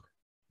business coming.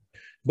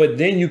 But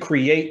then you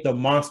create the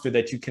monster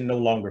that you can no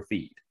longer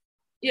feed.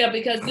 Yeah,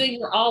 because then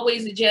you're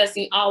always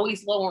adjusting,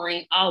 always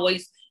lowering,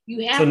 always.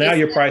 You have. So now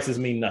your prices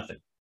mean nothing.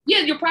 Yeah,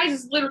 your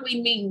prices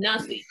literally mean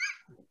nothing.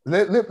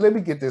 Let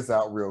me get this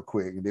out real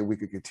quick, and then we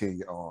could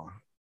continue on.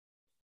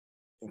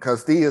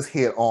 Because Thea's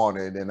hit on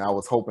it, and I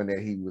was hoping that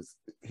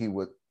he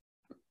would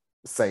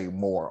say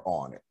more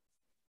on it.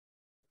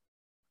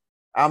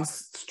 I'm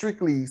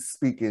strictly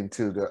speaking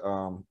to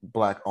the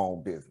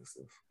Black-owned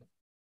businesses.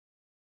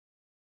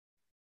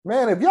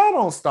 Man, if y'all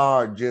don't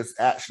start just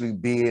actually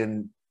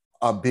being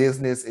a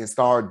business and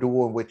start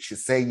doing what you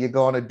say you're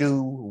going to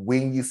do,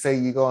 when you say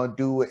you're going to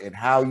do it, and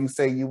how you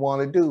say you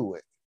want to do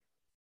it.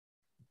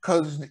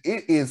 Because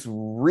it is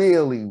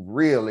really,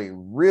 really,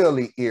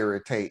 really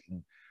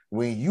irritating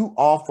when you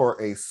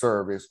offer a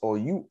service or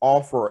you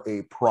offer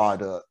a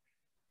product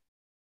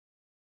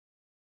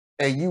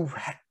and you,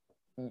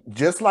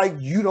 just like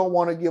you don't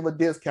want to give a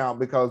discount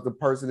because the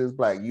person is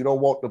Black. You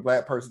don't want the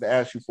Black person to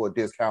ask you for a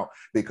discount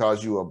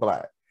because you are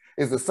Black.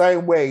 It's the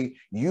same way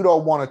you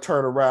don't want to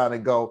turn around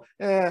and go,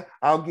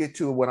 I'll get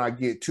to it when I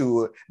get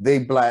to it. They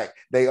Black,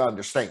 they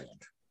understand.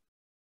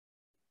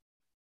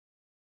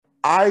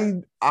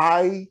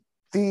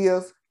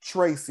 Thea,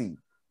 Tracy,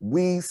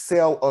 we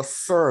sell a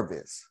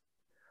service.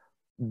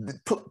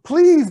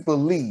 Please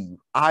believe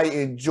I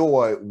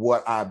enjoy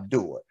what I'm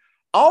doing.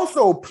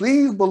 Also,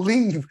 please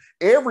believe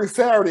every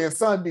Saturday and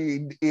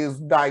Sunday is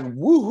like,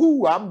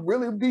 woohoo, I'm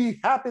really be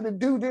happy to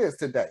do this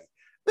today.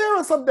 There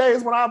are some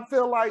days when I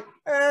feel like,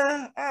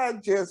 I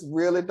just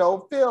really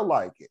don't feel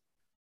like it.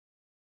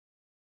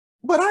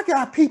 But I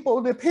got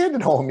people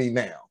depending on me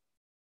now.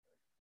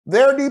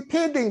 They're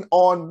depending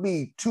on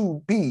me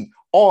to be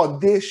on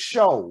this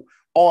show,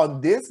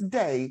 on this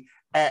day,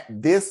 at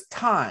this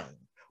time,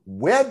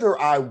 whether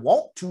I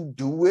want to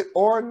do it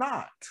or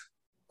not.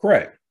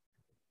 Correct.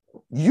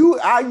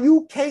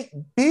 You can't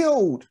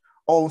build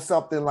on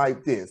something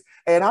like this.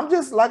 And I'm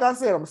just, like I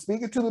said, I'm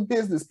speaking to the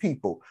business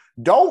people.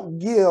 Don't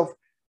give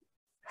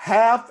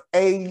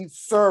half-a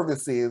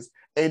services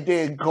and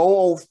then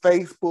go on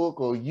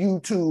Facebook or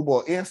YouTube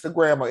or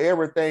Instagram or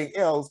everything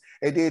else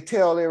and then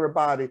tell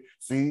everybody,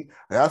 see,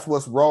 that's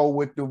what's wrong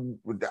with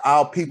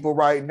our people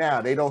right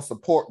now. They don't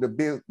support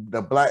the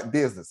Black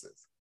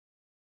businesses.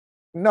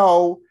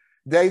 No,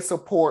 they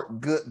support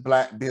good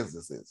Black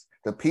businesses.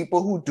 The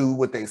people who do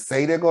what they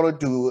say they're going to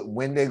do it,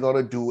 when they're going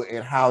to do it,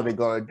 and how they're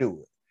going to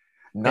do it.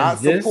 Not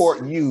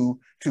support you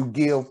to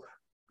give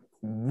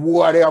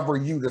whatever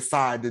you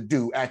decide to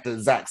do at the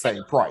exact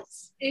same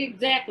price.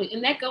 Exactly.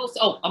 And that goes,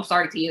 I'm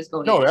sorry, T.S.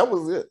 Go ahead. No, that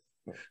was it.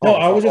 No,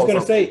 I was just going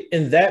to say,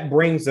 and that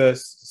brings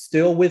us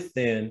still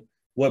within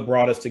what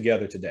brought us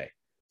together today.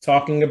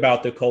 Talking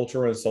about the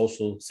cultural and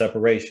social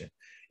separation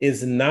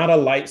is not a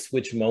light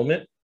switch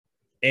moment,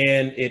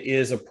 and it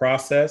is a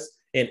process,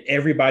 and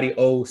everybody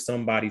owes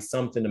somebody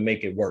something to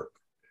make it work.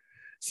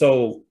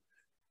 So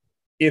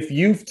if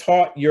you've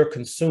taught your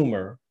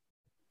consumer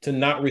to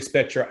not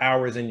respect your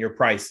hours and your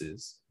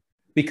prices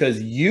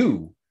because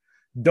you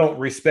don't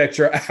respect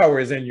your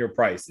hours and your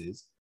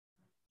prices,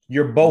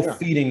 you're both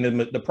feeding them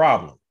the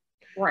problem.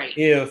 Right.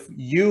 If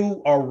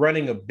you are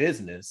running a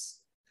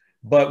business,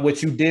 but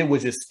what you did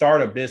was just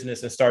start a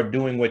business and start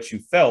doing what you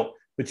felt,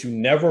 but you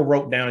never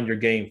wrote down your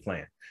game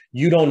plan.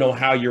 You don't know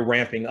how you're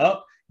ramping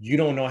up. You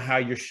don't know how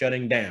you're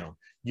shutting down.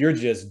 You're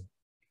just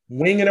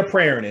winging a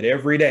prayer in it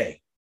every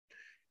day.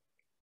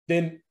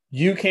 Then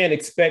you can't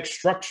expect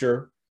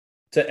structure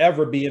to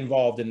ever be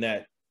involved in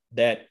that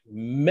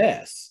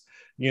mess,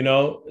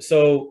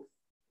 So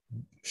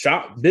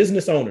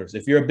business owners,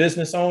 if you're a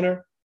business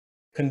owner,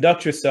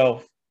 conduct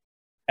yourself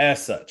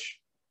as such.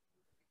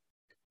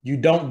 You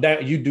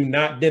do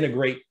not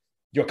denigrate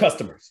your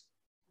customers.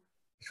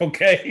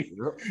 Okay.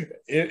 Yep.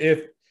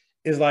 If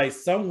it's like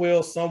some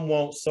will, some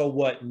won't, so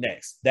what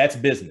next? That's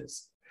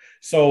business.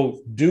 So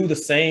do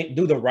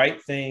the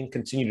right thing,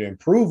 continue to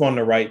improve on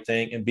the right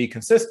thing, and be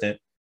consistent.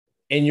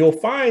 And you'll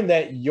find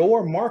that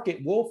your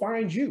market will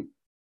find you.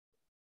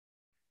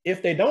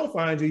 If they don't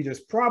find you, there's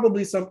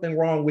probably something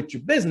wrong with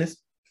your business.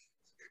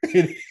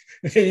 You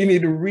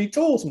need to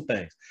retool some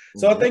things.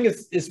 So I think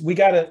we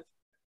got to,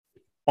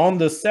 on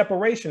the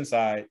separation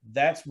side,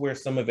 that's where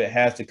some of it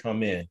has to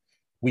come in.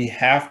 We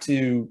have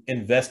to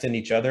invest in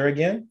each other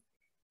again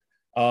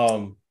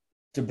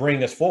to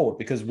bring us forward,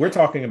 because we're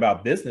talking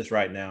about business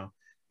right now,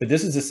 but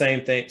this is the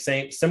same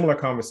thing, similar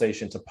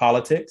conversation to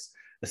politics,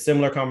 a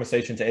similar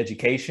conversation to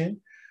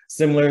education,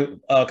 similar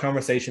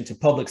conversation to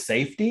public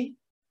safety,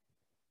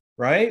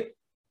 right?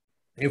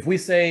 If we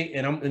say,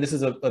 and this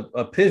is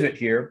a pivot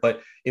here,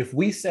 but if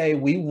we say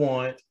we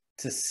want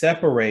to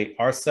separate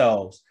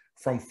ourselves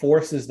from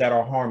forces that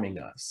are harming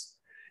us,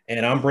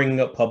 and I'm bringing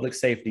up public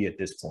safety at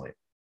this point,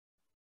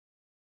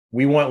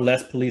 we want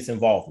less police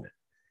involvement,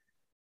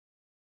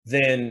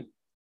 then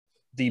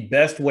the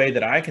best way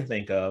that I can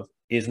think of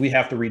is we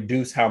have to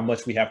reduce how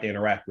much we have to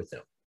interact with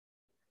them.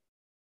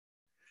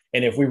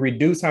 And if we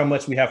reduce how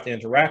much we have to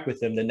interact with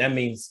them, then that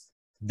means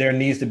there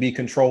needs to be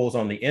controls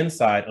on the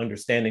inside,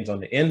 understandings on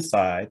the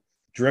inside,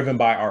 driven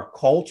by our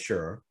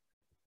culture.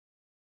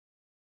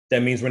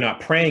 That means we're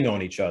not preying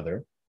on each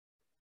other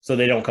so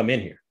they don't come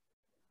in here.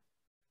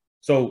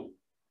 So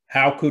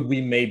how could we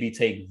maybe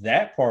take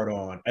that part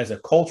on as a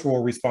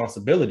cultural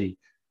responsibility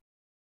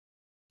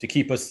to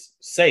keep us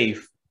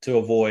safe, to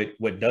avoid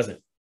what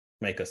doesn't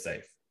make us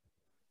safe?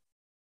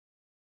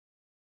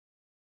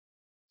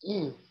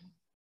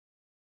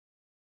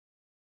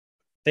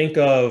 Think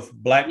of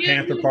Black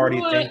Panther Party,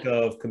 think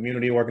of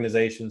community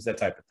organizations, that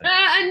type of thing.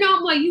 I know,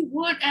 like, you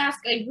would ask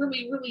a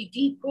really, really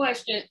deep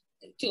question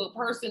to a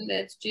person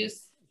that's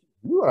just...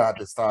 You have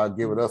to start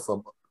giving us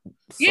some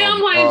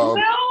I'm like, well...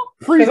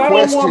 Because I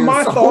don't want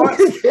my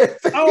thoughts.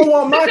 I don't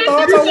want my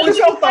thoughts. I want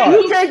your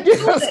thoughts. You can't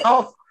get us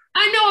off.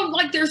 I know,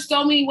 like, there's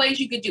so many ways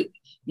you could do it.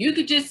 You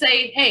could just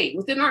say, hey,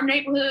 within our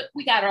neighborhood,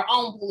 we got our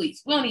own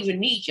police. We don't even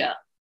need y'all.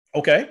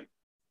 Okay.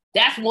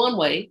 That's one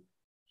way.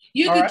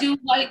 You could do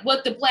like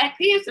what the Black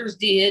Panthers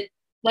did,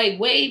 like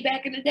way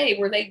back in the day,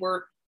 where they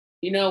were,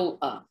 they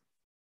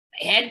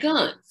had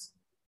guns.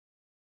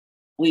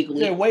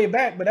 Legally. Yeah, way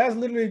back, but that's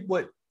literally,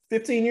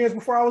 15 years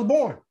before I was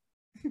born.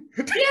 Yeah,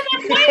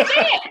 that's way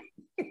back.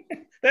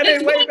 That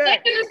ain't way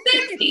back. In the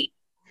 60s.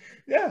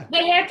 Yeah.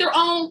 They had their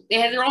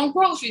own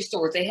grocery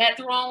stores. They had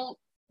their own,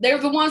 they're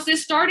the ones that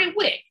started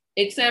with,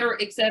 et cetera,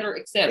 et cetera,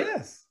 et cetera.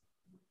 Yes.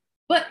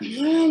 But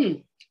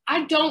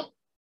I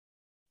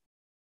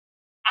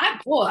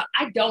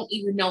don't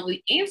even know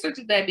the answer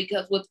to that,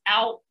 because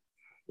without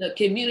the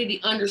community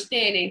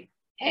understanding,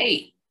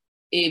 hey,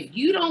 if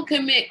you don't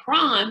commit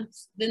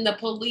crimes, then the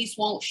police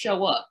won't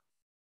show up.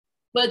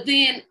 But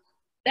then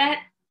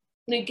that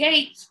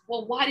negates,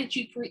 well, why did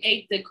you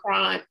create the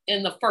crime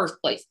in the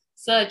first place?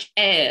 Such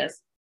as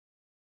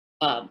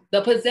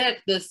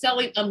the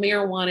selling of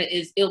marijuana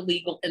is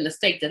illegal in the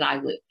state that I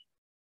live in.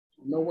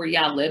 I don't know where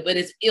y'all live, but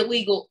it's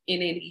illegal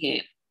in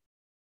Indiana.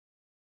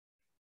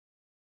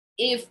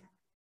 If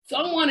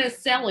someone is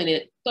selling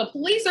it, the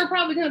police are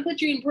probably going to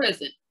put you in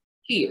prison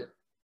here.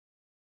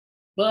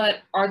 But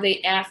are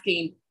they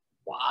asking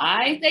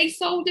why they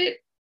sold it?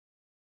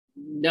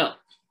 No.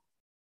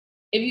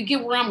 If you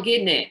get where I'm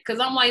getting at, because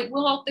I'm like,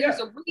 well, there's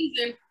a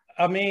reason.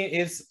 I mean,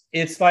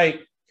 it's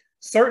like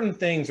certain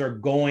things are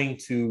going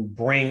to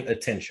bring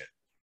attention.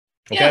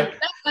 Okay.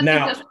 Yeah,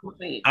 now,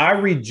 I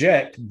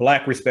reject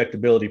Black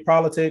respectability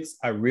politics.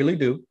 I really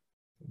do.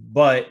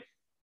 But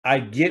I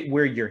get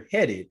where you're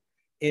headed,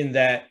 in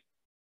that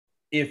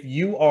if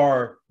you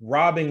are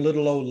robbing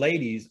little old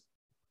ladies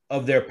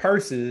of their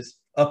purses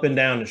up and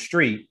down the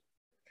street,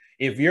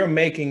 if you're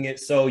making it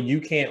so you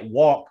can't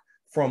walk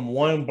from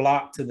one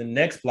block to the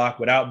next block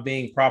without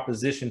being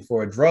propositioned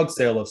for a drug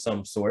sale of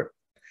some sort,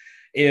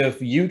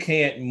 if you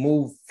can't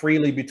move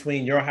freely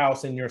between your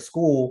house and your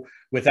school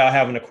without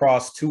having to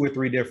cross 2 or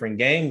 3 different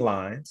gang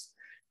lines,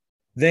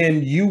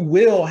 then you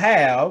will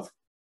have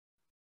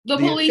the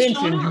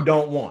attention you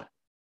don't want.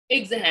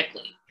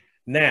 Exactly.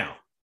 Now,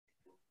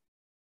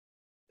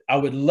 I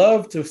would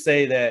love to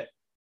say that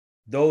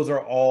those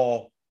are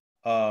all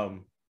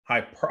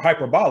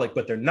hyperbolic,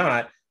 but they're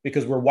not,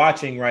 because we're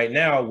watching right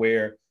now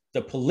where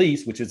the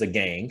police, which is a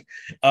gang,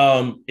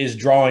 is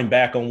drawing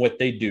back on what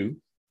they do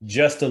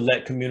just to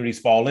let communities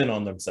fall in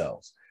on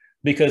themselves,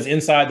 because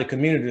inside the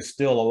community, there's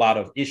still a lot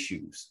of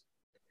issues.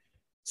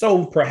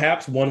 So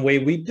perhaps one way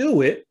we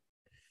do it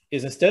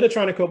is, instead of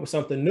trying to come up with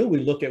something new, we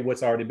look at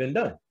what's already been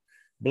done.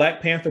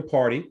 Black Panther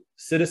Party,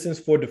 Citizens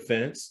for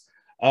Defense.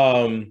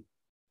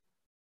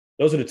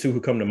 Those are the two who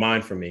come to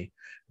mind for me.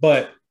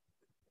 But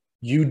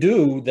you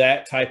do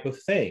that type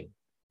of thing.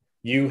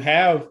 You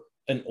have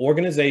an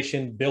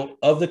organization built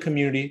of the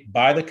community,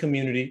 by the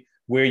community,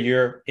 where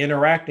you're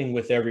interacting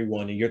with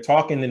everyone and you're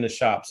talking in the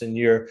shops and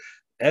you're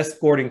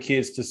escorting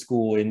kids to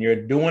school and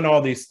you're doing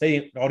all these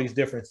things, all these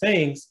different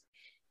things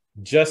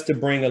just to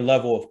bring a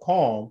level of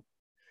calm.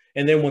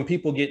 And then when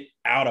people get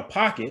out of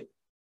pocket,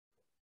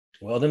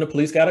 well, then the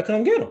police got to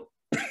come get them.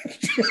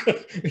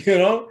 You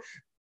know,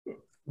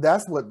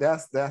 that's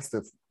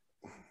the.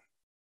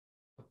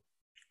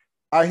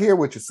 I hear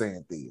what you're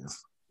saying, Theus.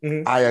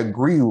 Mm-hmm. I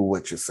agree with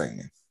what you're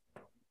saying,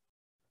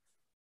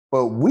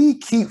 but we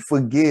keep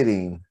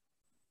forgetting.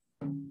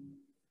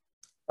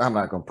 I'm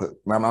not gonna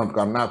put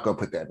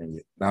that in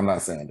it. I'm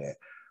not saying that.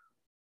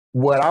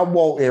 What I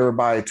want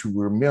everybody to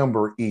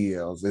remember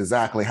is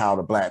exactly how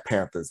the Black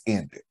Panthers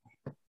ended.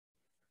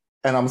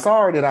 And I'm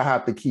sorry that I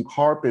have to keep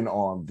harping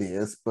on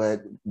this,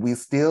 but we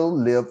still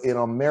live in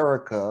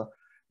America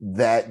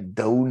that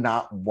do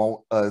not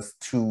want us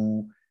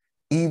to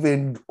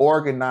even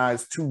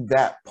organize to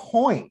that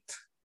point.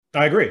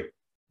 I agree.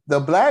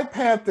 The Black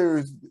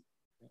Panthers,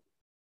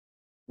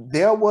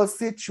 there were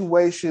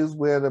situations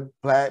where the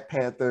Black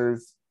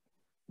Panthers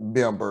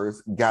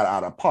members got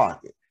out of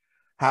pocket.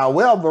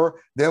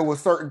 However, there were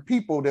certain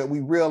people that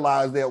we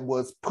realized that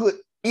was put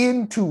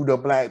into the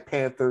Black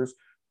Panthers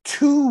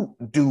to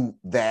do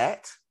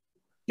that,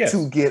 yes,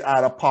 to get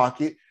out of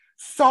pocket,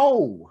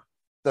 so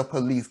the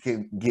police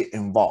can get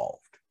involved.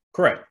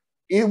 Correct.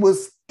 It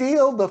was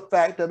still, the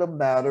fact of the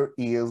matter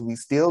is we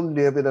still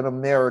live in an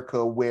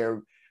America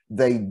where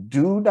they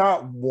do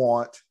not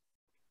want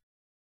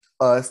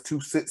us to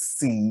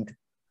succeed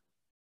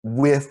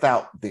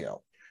without them.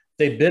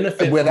 They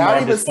benefit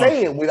without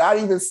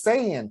even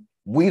saying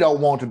we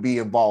don't want to be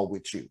involved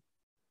with you.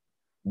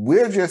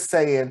 We're just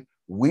saying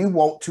we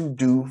want to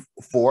do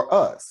for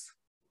us.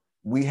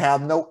 We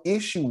have no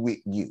issue with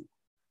you.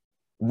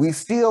 They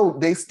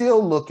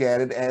still look at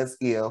it as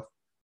if,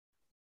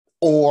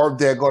 or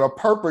they're going to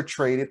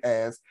perpetrate it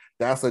as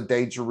that's a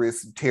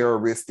dangerous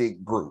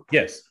terroristic group.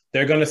 Yes,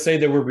 they're going to say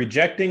that we're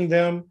rejecting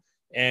them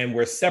and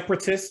we're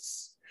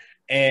separatists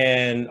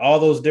and all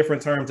those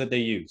different terms that they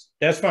use.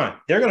 That's fine.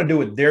 They're going to do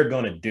what they're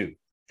going to do.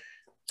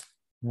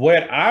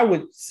 What I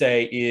would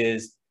say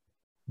is,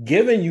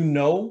 given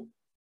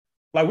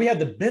like we have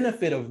the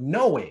benefit of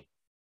knowing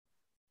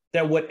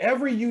that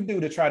whatever you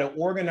do to try to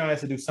organize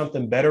to do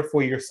something better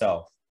for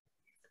yourself,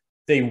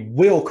 they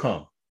will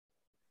come.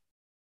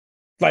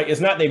 Like,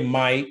 it's not they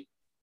might.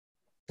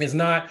 It's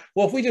not,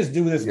 well, if we just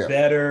do this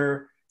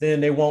better, then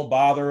they won't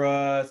bother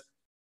us.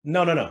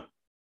 No.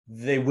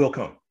 They will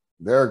come.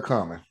 They're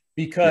coming.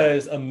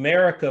 Because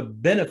America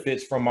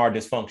benefits from our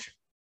dysfunction.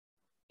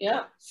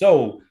 Yeah.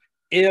 So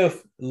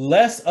if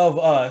less of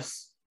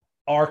us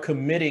are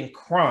committing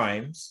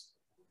crimes,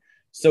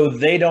 so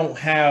they don't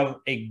have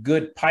a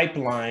good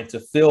pipeline to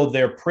fill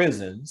their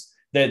prisons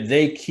that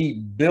they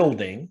keep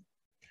building,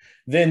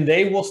 then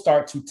they will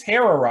start to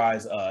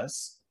terrorize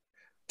us,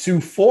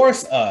 to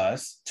force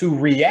us to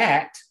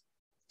react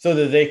so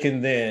that they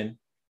can then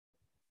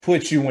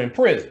put you in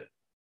prison.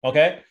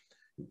 Okay?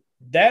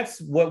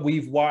 That's what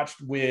we've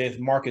watched with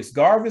Marcus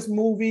Garvey's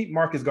movement.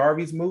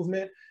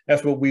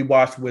 That's what we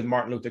watched with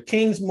Martin Luther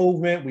King's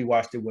movement. We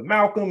watched it with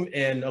Malcolm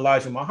and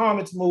Elijah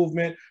Muhammad's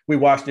movement. We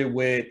watched it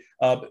with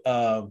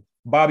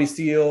Bobby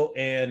Seale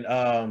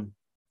and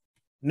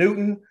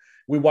Newton.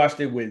 We watched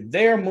it with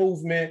their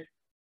movement.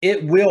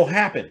 It will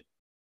happen.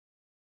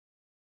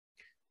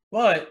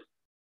 But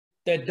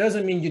that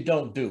doesn't mean you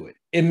don't do it.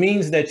 It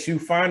means that you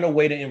find a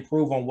way to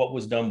improve on what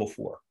was done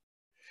before.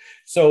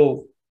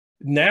 So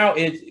now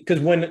because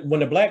when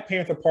the Black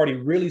Panther Party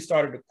really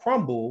started to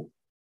crumble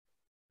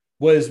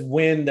was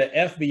when the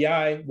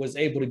FBI was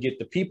able to get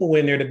the people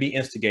in there to be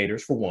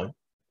instigators, for one.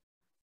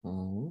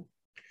 Mm-hmm.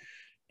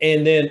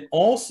 And then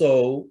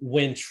also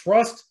when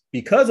trust,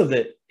 because of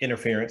the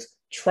interference,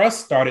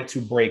 trust started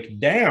to break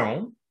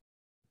down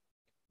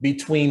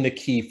between the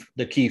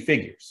key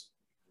figures.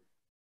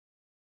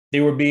 They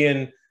were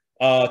being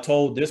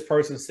told this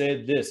person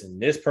said this and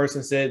this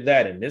person said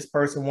that and this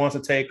person wants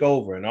to take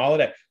over and all of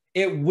that.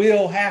 It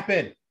will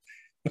happen.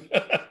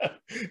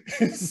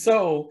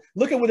 So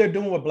look at what they're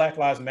doing with Black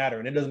Lives Matter,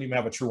 and it doesn't even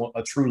have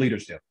a true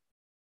leadership.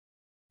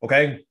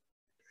 Okay.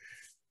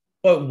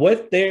 But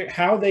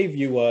how they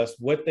view us,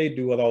 what they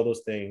do with all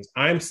those things,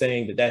 I'm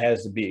saying that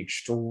has to be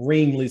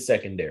extremely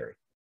secondary.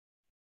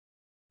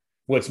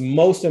 What's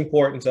most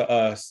important to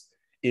us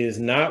is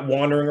not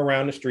wandering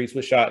around the streets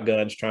with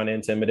shotguns trying to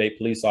intimidate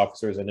police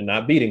officers and then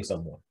not beating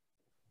someone.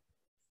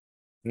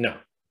 No.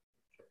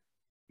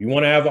 You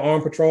want to have an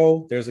armed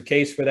patrol? There's a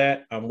case for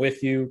that. I'm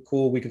with you.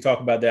 Cool. We can talk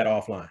about that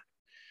offline.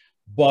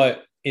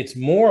 But it's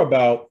more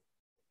about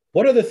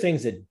what are the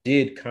things that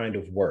did kind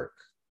of work?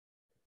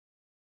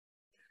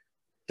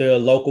 The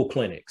local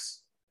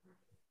clinics,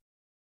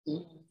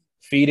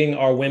 feeding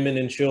our women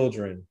and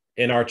children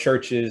in our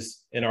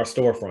churches, in our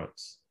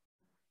storefronts,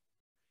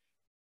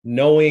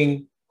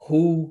 knowing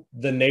who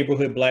the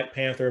neighborhood Black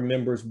Panther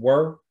members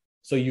were,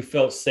 so you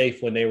felt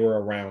safe when they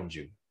were around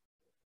you.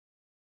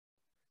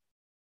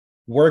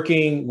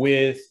 Working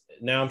with,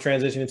 now I'm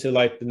transitioning to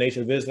like the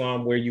Nation of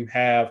Islam, where you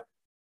have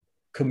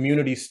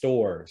community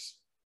stores,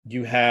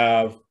 you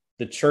have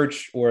the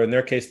church, or in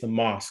their case, the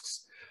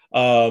mosques,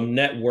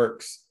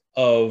 networks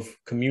of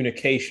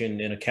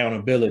communication and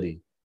accountability.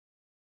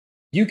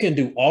 You can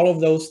do all of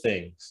those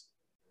things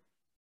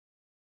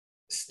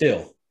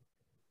still.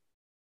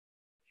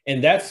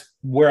 And that's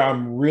where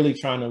I'm really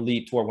trying to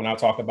lead toward when I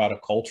talk about a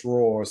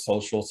cultural or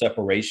social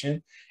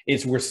separation.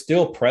 Is we're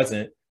still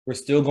present. We're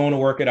still going to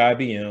work at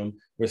IBM.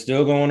 We're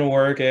still going to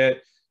work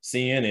at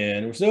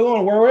CNN. We're still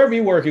going to work wherever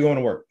you work, you're going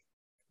to work.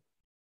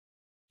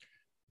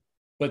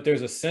 But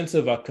there's a sense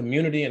of a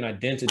community and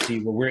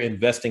identity where we're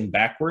investing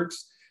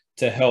backwards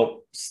to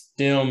help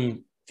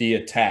stem the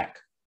attack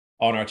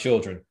on our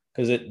children,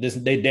 because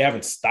they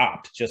haven't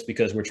stopped just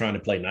because we're trying to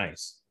play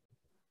nice.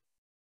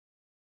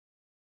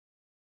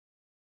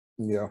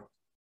 Yeah.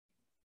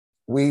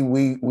 We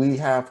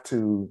have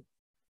to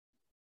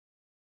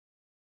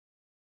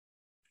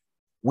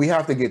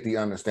get the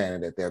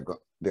understanding that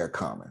they're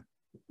coming.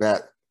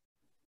 That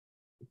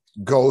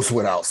goes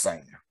without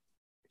saying.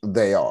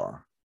 They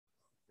are.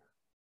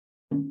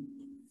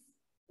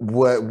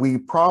 What we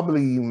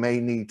probably may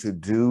need to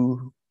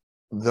do,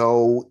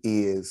 though,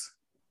 is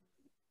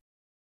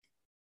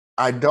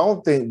I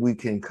don't think we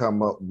can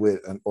come up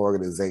with an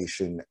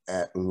organization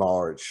at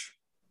large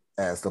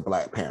as the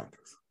Black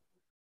Panthers.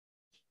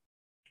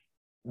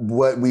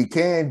 What we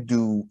can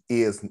do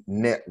is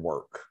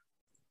network.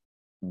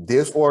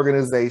 This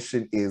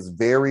organization is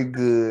very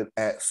good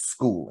at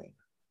schooling.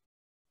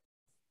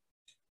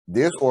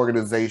 This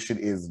organization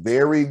is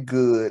very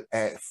good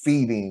at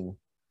feeding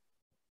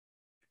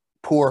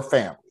poor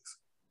families,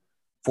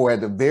 for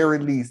at the very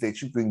least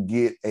that you can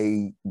get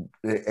a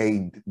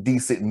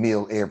decent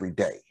meal every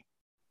day,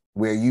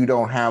 where you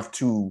don't have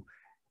to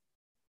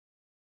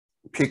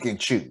pick and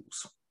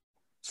choose,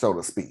 so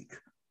to speak,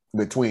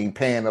 between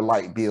paying the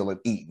light bill and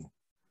eating.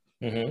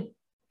 Mm-hmm.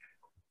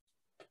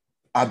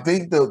 I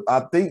think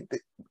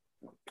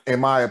in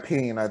my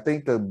opinion, I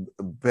think the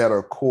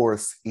better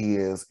course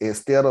is,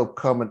 instead of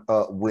coming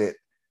up with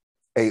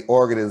an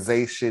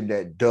organization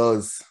that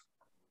does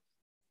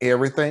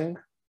everything,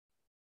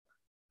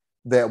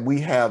 that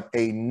we have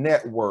a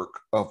network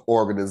of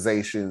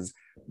organizations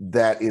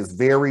that is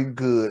very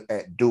good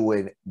at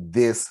doing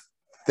this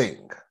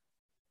thing.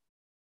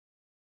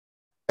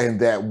 And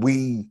that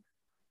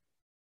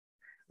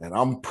and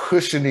I'm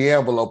pushing the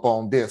envelope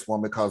on this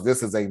one because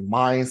this is a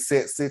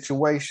mindset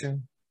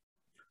situation,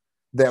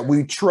 that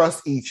we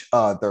trust each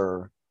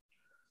other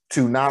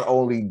to not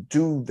only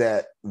do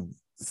that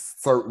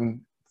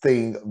certain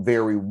thing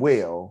very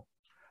well,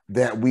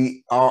 that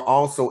we are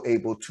also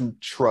able to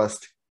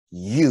trust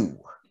you.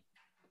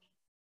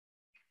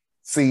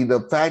 See,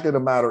 the fact of the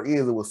matter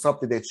is, it was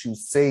something that you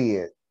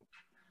said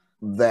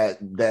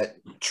that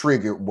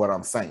triggered what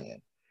I'm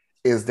saying,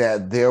 is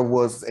that there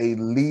was a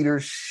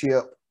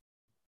leadership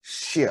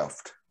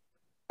shift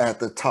at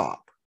the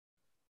top,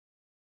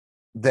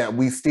 that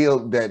we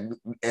still, that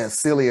as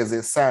silly as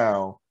it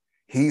sounds,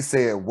 he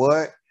said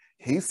what?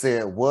 He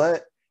said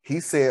what? He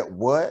said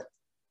what?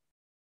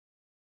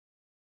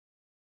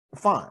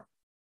 Fine.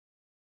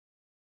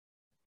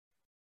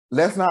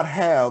 Let's not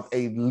have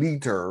a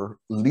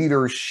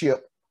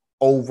leadership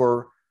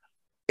over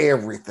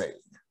everything,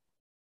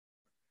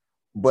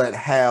 but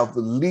have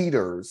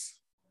leaders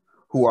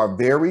who are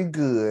very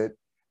good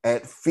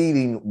at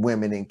feeding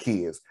women and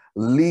kids,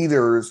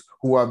 leaders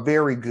who are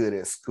very good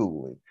at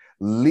schooling,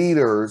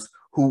 leaders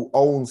who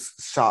owns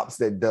shops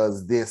that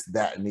does this,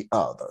 that, and the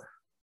other.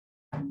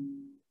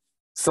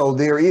 So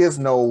there is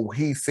no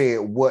he said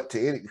what to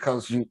it,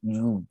 because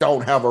you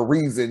don't have a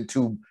reason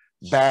to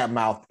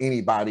badmouth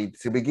anybody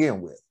to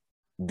begin with.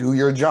 Do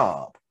your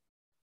job.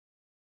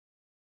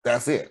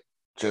 That's it.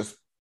 Just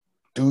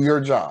do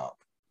your job.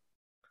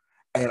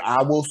 And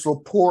I will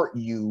support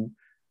you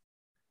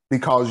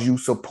because you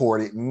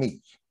supported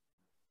me.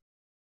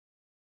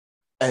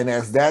 And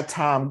as that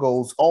time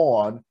goes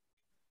on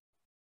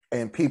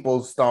and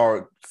people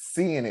start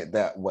seeing it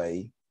that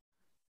way,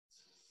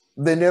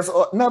 then there's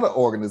another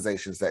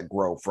organizations that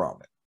grow from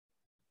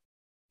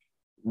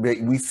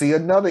it. We see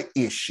another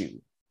issue.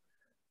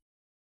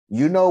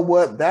 You know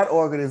what? That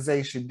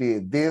organization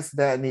did this,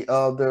 that, and the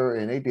other,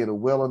 and they did a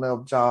well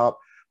enough job,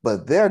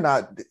 but they're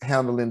not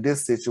handling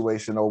this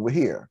situation over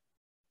here.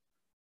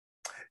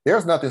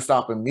 There's nothing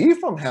stopping me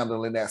from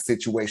handling that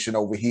situation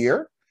over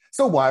here.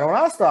 So why don't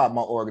I start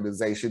my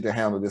organization to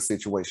handle this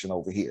situation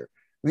over here?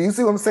 Do you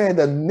see what I'm saying?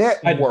 The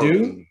networking. I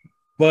do,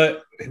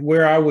 but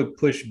where I would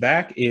push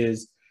back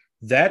is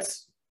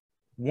that's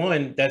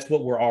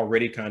what we're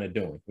already kind of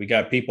doing. We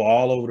got people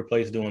all over the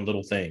place doing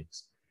little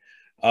things.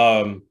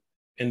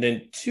 And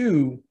then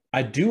two,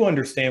 I do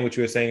understand what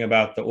you were saying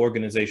about the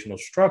organizational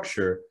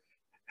structure.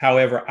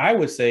 However, I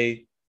would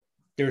say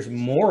there's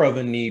more of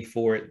a need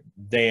for it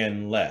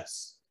than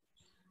less,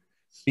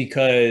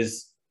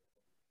 because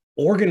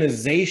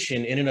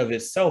organization in and of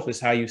itself is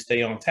how you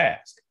stay on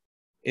task.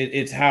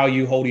 It's how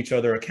you hold each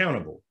other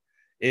accountable.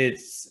 I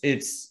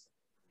see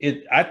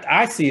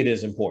it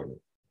as important.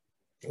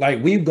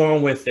 Like, we've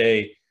gone with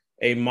a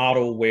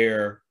model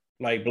where,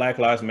 like, Black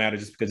Lives Matter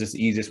just because it's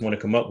the easiest one to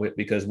come up with,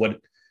 because what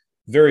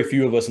very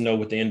few of us know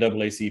what the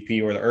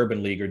NAACP or the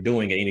Urban League are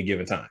doing at any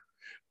given time.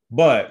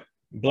 But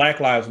Black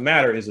Lives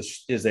Matter is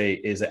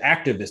an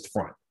activist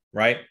front,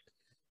 right?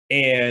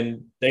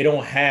 And they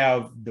don't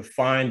have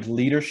defined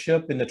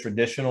leadership in the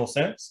traditional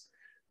sense,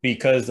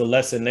 because the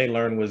lesson they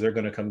learned was they're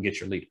going to come get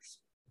your leaders.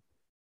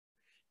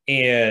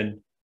 And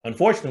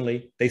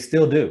unfortunately, they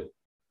still do.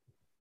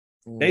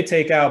 They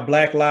take out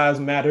Black Lives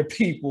Matter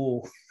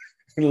people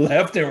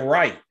left and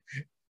right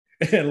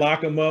and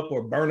lock them up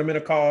or burn them in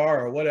a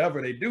car or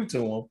whatever they do to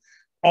them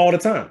all the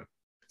time.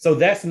 So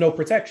that's no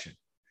protection.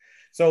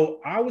 So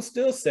I would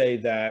still say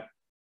that,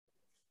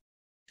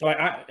 like,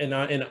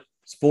 in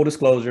full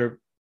disclosure,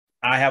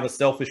 I have a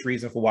selfish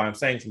reason for why I'm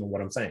saying something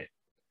what I'm saying.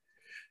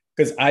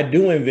 Because I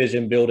do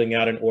envision building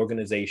out an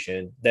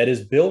organization that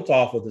is built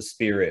off of the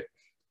spirit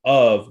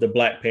of the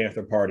Black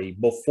Panther Party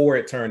before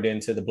it turned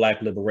into the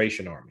Black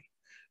Liberation Army.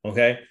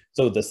 Okay.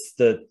 So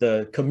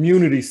the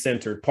community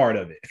centered part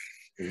of it.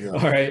 Yeah. All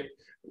right.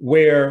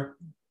 Where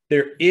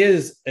there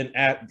is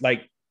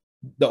like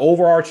the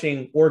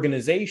overarching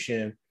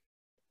organization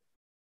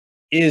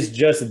is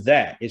just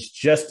that. It's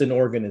just an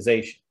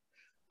organization.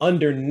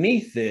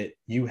 Underneath it,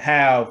 you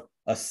have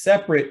a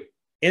separate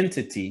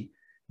entity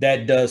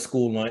that does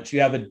school lunch.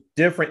 You have a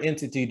different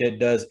entity that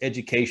does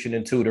education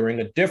and tutoring,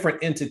 a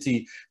different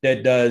entity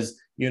that does,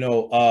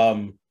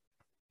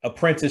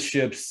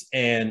 apprenticeships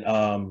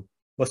and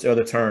what's the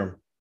other term?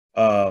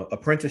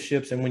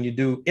 Apprenticeships, and when you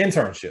do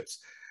internships,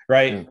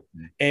 right?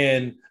 Mm-hmm.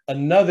 And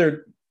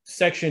another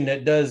section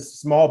that does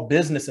small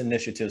business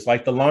initiatives,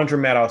 like the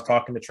laundromat I was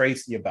talking to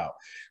Tracy about,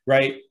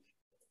 right?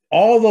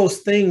 All those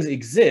things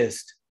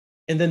exist.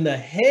 And then the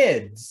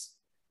heads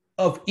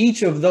of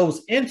each of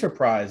those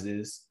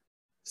enterprises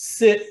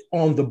sit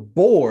on the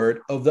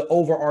board of the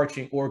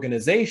overarching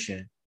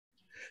organization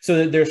so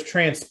that there's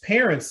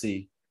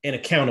transparency and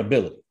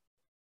accountability.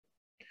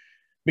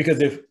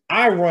 Because if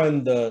I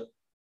run the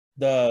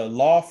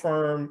law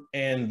firm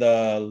and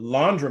the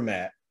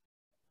laundromat,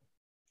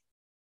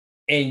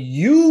 and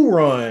you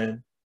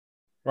run,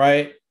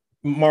 right,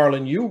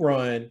 Marlon, you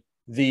run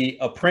the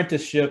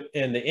apprenticeship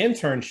and the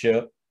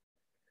internship,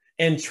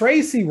 and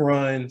Tracy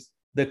runs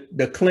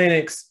the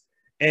clinics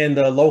and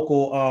the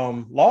local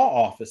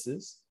law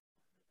offices,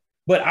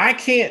 but I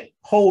can't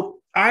hold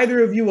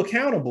either of you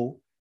accountable,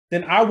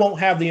 then I won't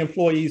have the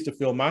employees to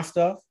fill my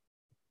stuff.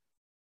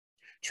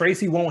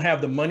 Tracy won't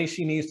have the money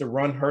she needs to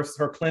run her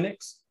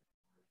clinics.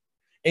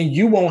 And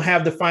you won't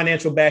have the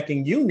financial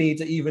backing you need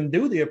to even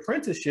do the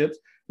apprenticeships,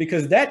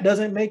 because that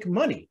doesn't make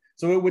money.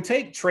 So it would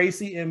take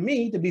Tracy and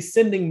me to be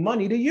sending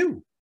money to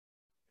you.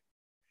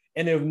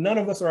 And if none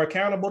of us are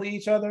accountable to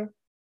each other,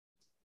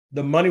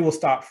 the money will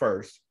stop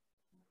first,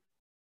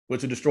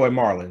 which will destroy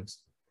Marlins.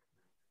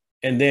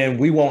 And then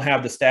we won't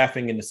have the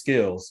staffing and the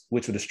skills,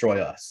 which will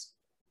destroy us.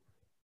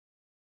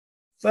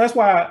 So that's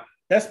why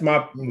that's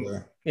my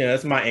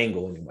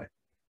angle anyway.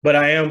 But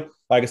I am,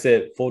 like I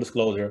said, full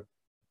disclosure,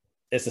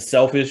 it's a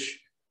selfish,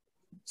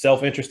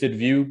 self-interested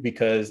view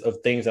because of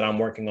things that I'm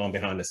working on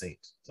behind the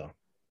scenes. So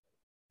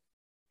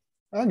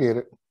I get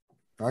it.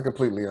 I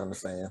completely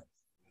understand.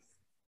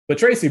 But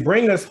Tracy,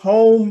 bring us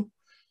home.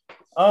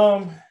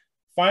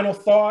 Final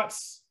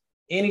thoughts,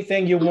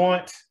 anything you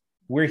want.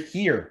 We're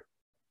here.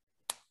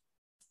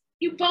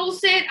 You both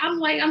said,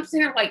 I'm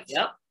sitting there like,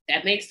 yep,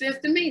 that makes sense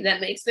to me.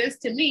 That makes sense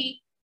to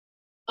me.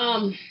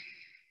 I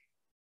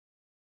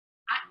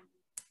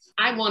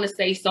want to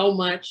say so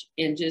much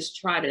and just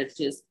try to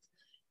just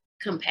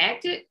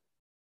compact it.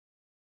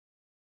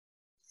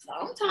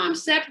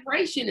 Sometimes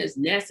separation is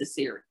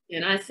necessary.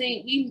 And I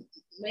think we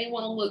may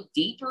want to look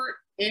deeper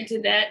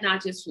into that,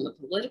 not just from the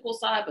political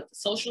side, but the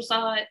social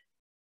side,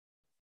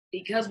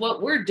 because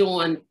what we're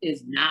doing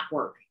is not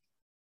working.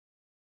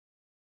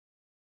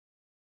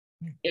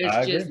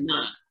 It's just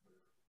not.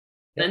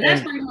 And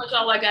that's pretty much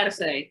all I got to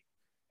say.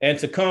 And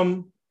to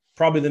come,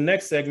 probably the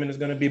next segment is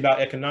going to be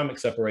about economic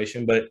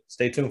separation, but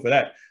stay tuned for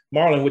that.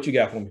 Marlon, what you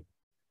got for me?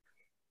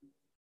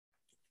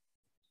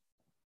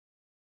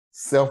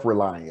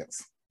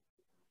 Self-reliance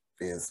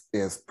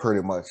is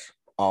pretty much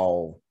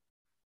all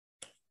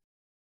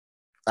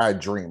I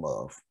dream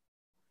of,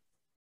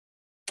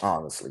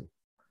 honestly.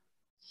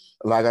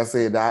 Like I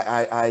said,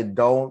 I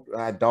don't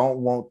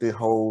want the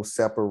whole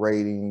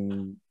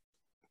separating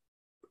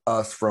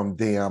us from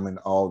them and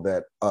all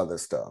that other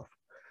stuff.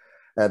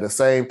 At the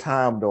same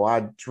time, though,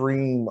 I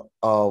dream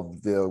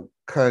of the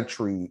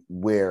country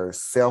where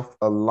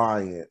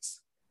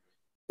self-alliance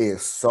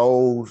is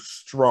so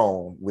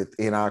strong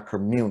within our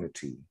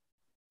community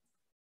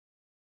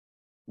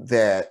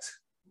that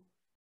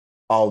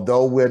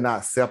although we're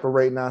not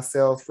separating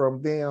ourselves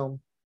from them,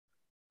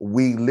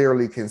 we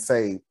literally can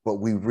say, but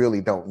we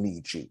really don't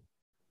need you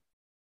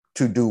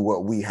to do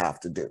what we have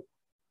to do.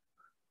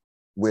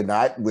 We're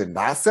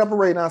not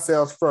separating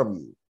ourselves from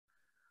you,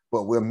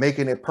 but we're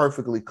making it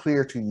perfectly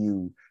clear to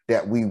you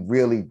that we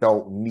really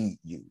don't need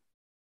you.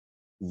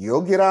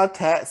 You'll get our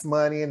tax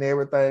money and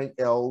everything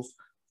else.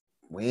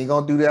 We ain't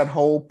gonna do that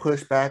whole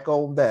pushback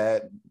on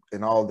that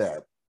and all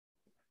that.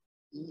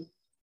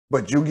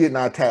 But you're getting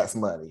our tax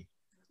money,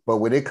 But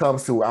when it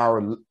comes to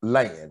our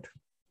land,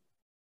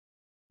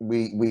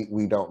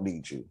 we don't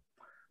need you.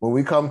 When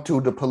we come to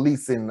the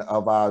policing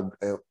of our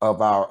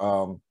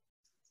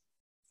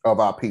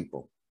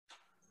people,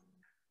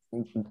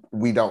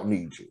 we don't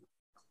need you.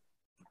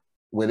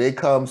 When it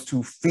comes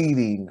to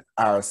feeding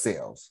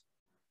ourselves,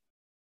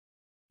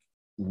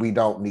 we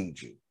don't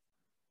need you.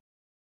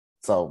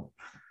 So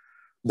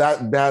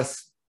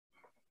that's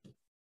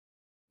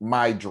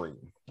my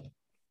dream.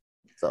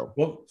 So,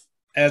 well,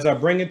 as I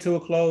bring it to a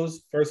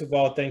close, first of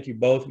all, thank you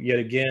both yet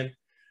again.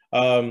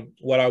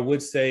 What I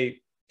would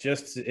say,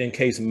 just in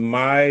case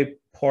my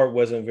part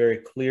wasn't very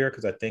clear,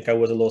 because I think I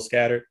was a little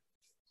scattered,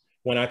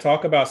 when I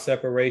talk about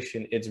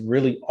separation, it's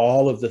really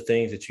all of the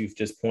things that you've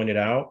just pointed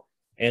out.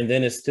 And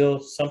then it's still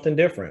something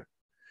different,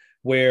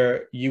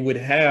 where you would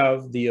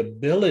have the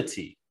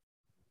ability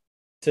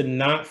to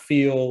not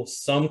feel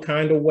some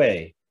kind of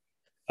way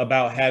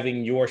about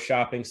having your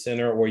shopping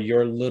center or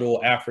your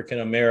little African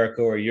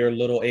America or your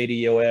little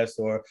ADOS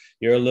or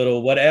your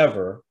little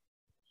whatever,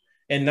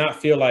 and not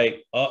feel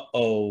like,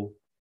 uh-oh,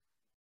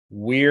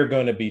 we're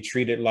going to be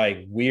treated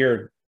like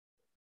we're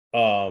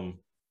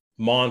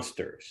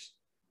monsters.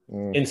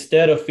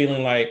 Instead of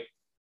feeling like,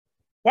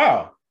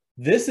 wow,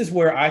 this is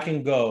where I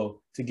can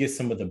go to get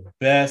some of the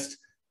best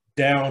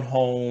down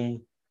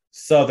home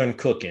Southern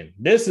cooking.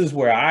 This is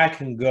where I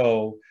can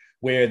go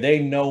where they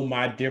know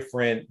my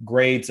different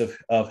grades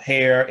of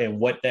hair and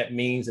what that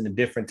means and the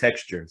different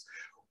textures.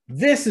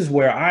 This is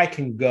where I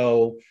can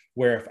go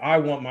where if I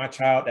want my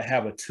child to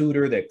have a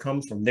tutor that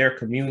comes from their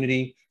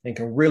community and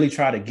can really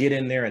try to get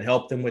in there and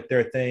help them with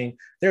their thing,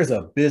 there's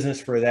a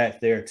business for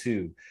that there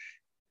too.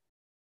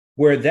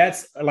 Where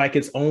that's like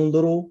its own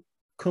little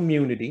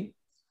community.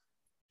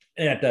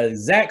 And at the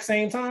exact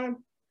same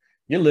time,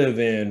 you live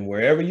in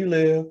wherever you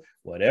live,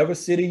 whatever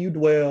city you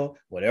dwell,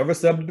 whatever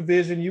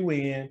subdivision you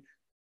in,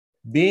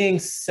 being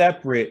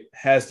separate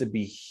has to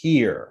be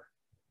here.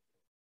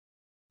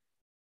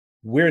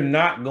 We're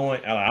not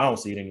going, I don't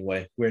see it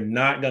anyway. We're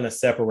not going to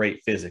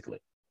separate physically.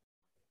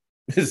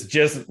 It's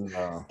just,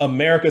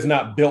 America's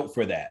not built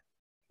for that.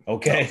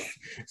 Okay. No.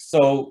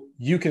 So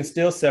you can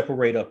still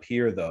separate up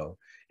here though.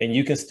 And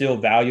you can still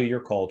value your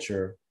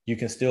culture. You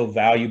can still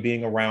value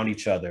being around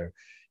each other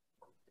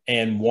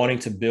and wanting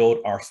to build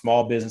our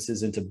small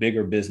businesses into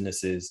bigger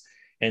businesses,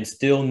 and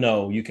still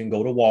know you can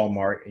go to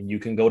Walmart and you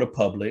can go to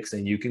Publix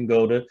and you can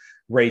go to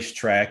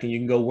Racetrack and you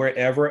can go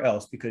wherever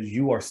else because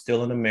you are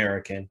still an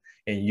American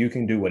and you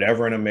can do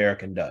whatever an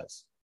American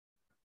does.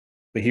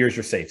 But here's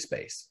your safe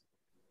space.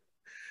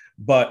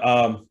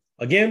 But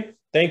again,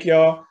 thank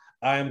y'all.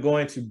 I am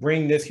going to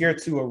bring this here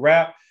to a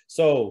wrap.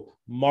 So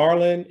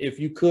Marlon, if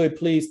you could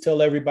please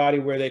tell everybody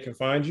where they can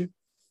find you.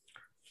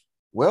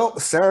 Well,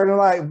 Saturday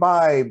Night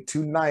Vibe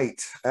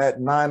tonight at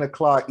 9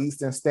 o'clock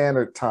Eastern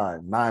Standard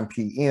Time, 9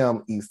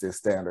 p.m. Eastern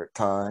Standard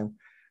Time.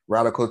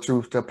 Radical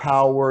Truth to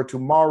Power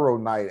tomorrow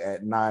night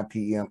at 9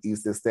 p.m.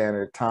 Eastern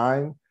Standard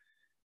Time.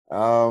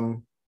 Yeah,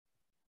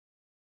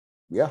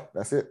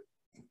 that's it.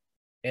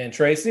 And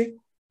Tracy?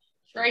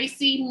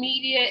 Tracy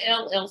Media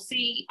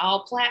LLC,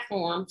 all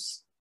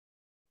platforms.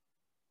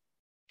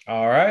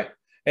 All right.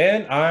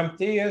 And I'm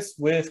Theus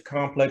with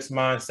Complex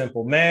Mind,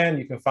 Simple Man.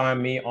 You can find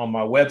me on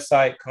my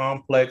website,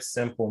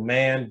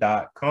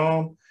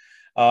 complexsimpleman.com,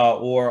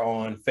 or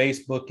on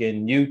Facebook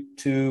and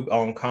YouTube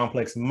on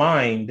Complex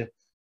Mind,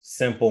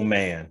 Simple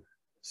Man.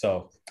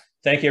 So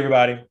thank you,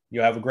 everybody.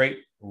 You have a great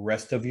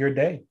rest of your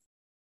day.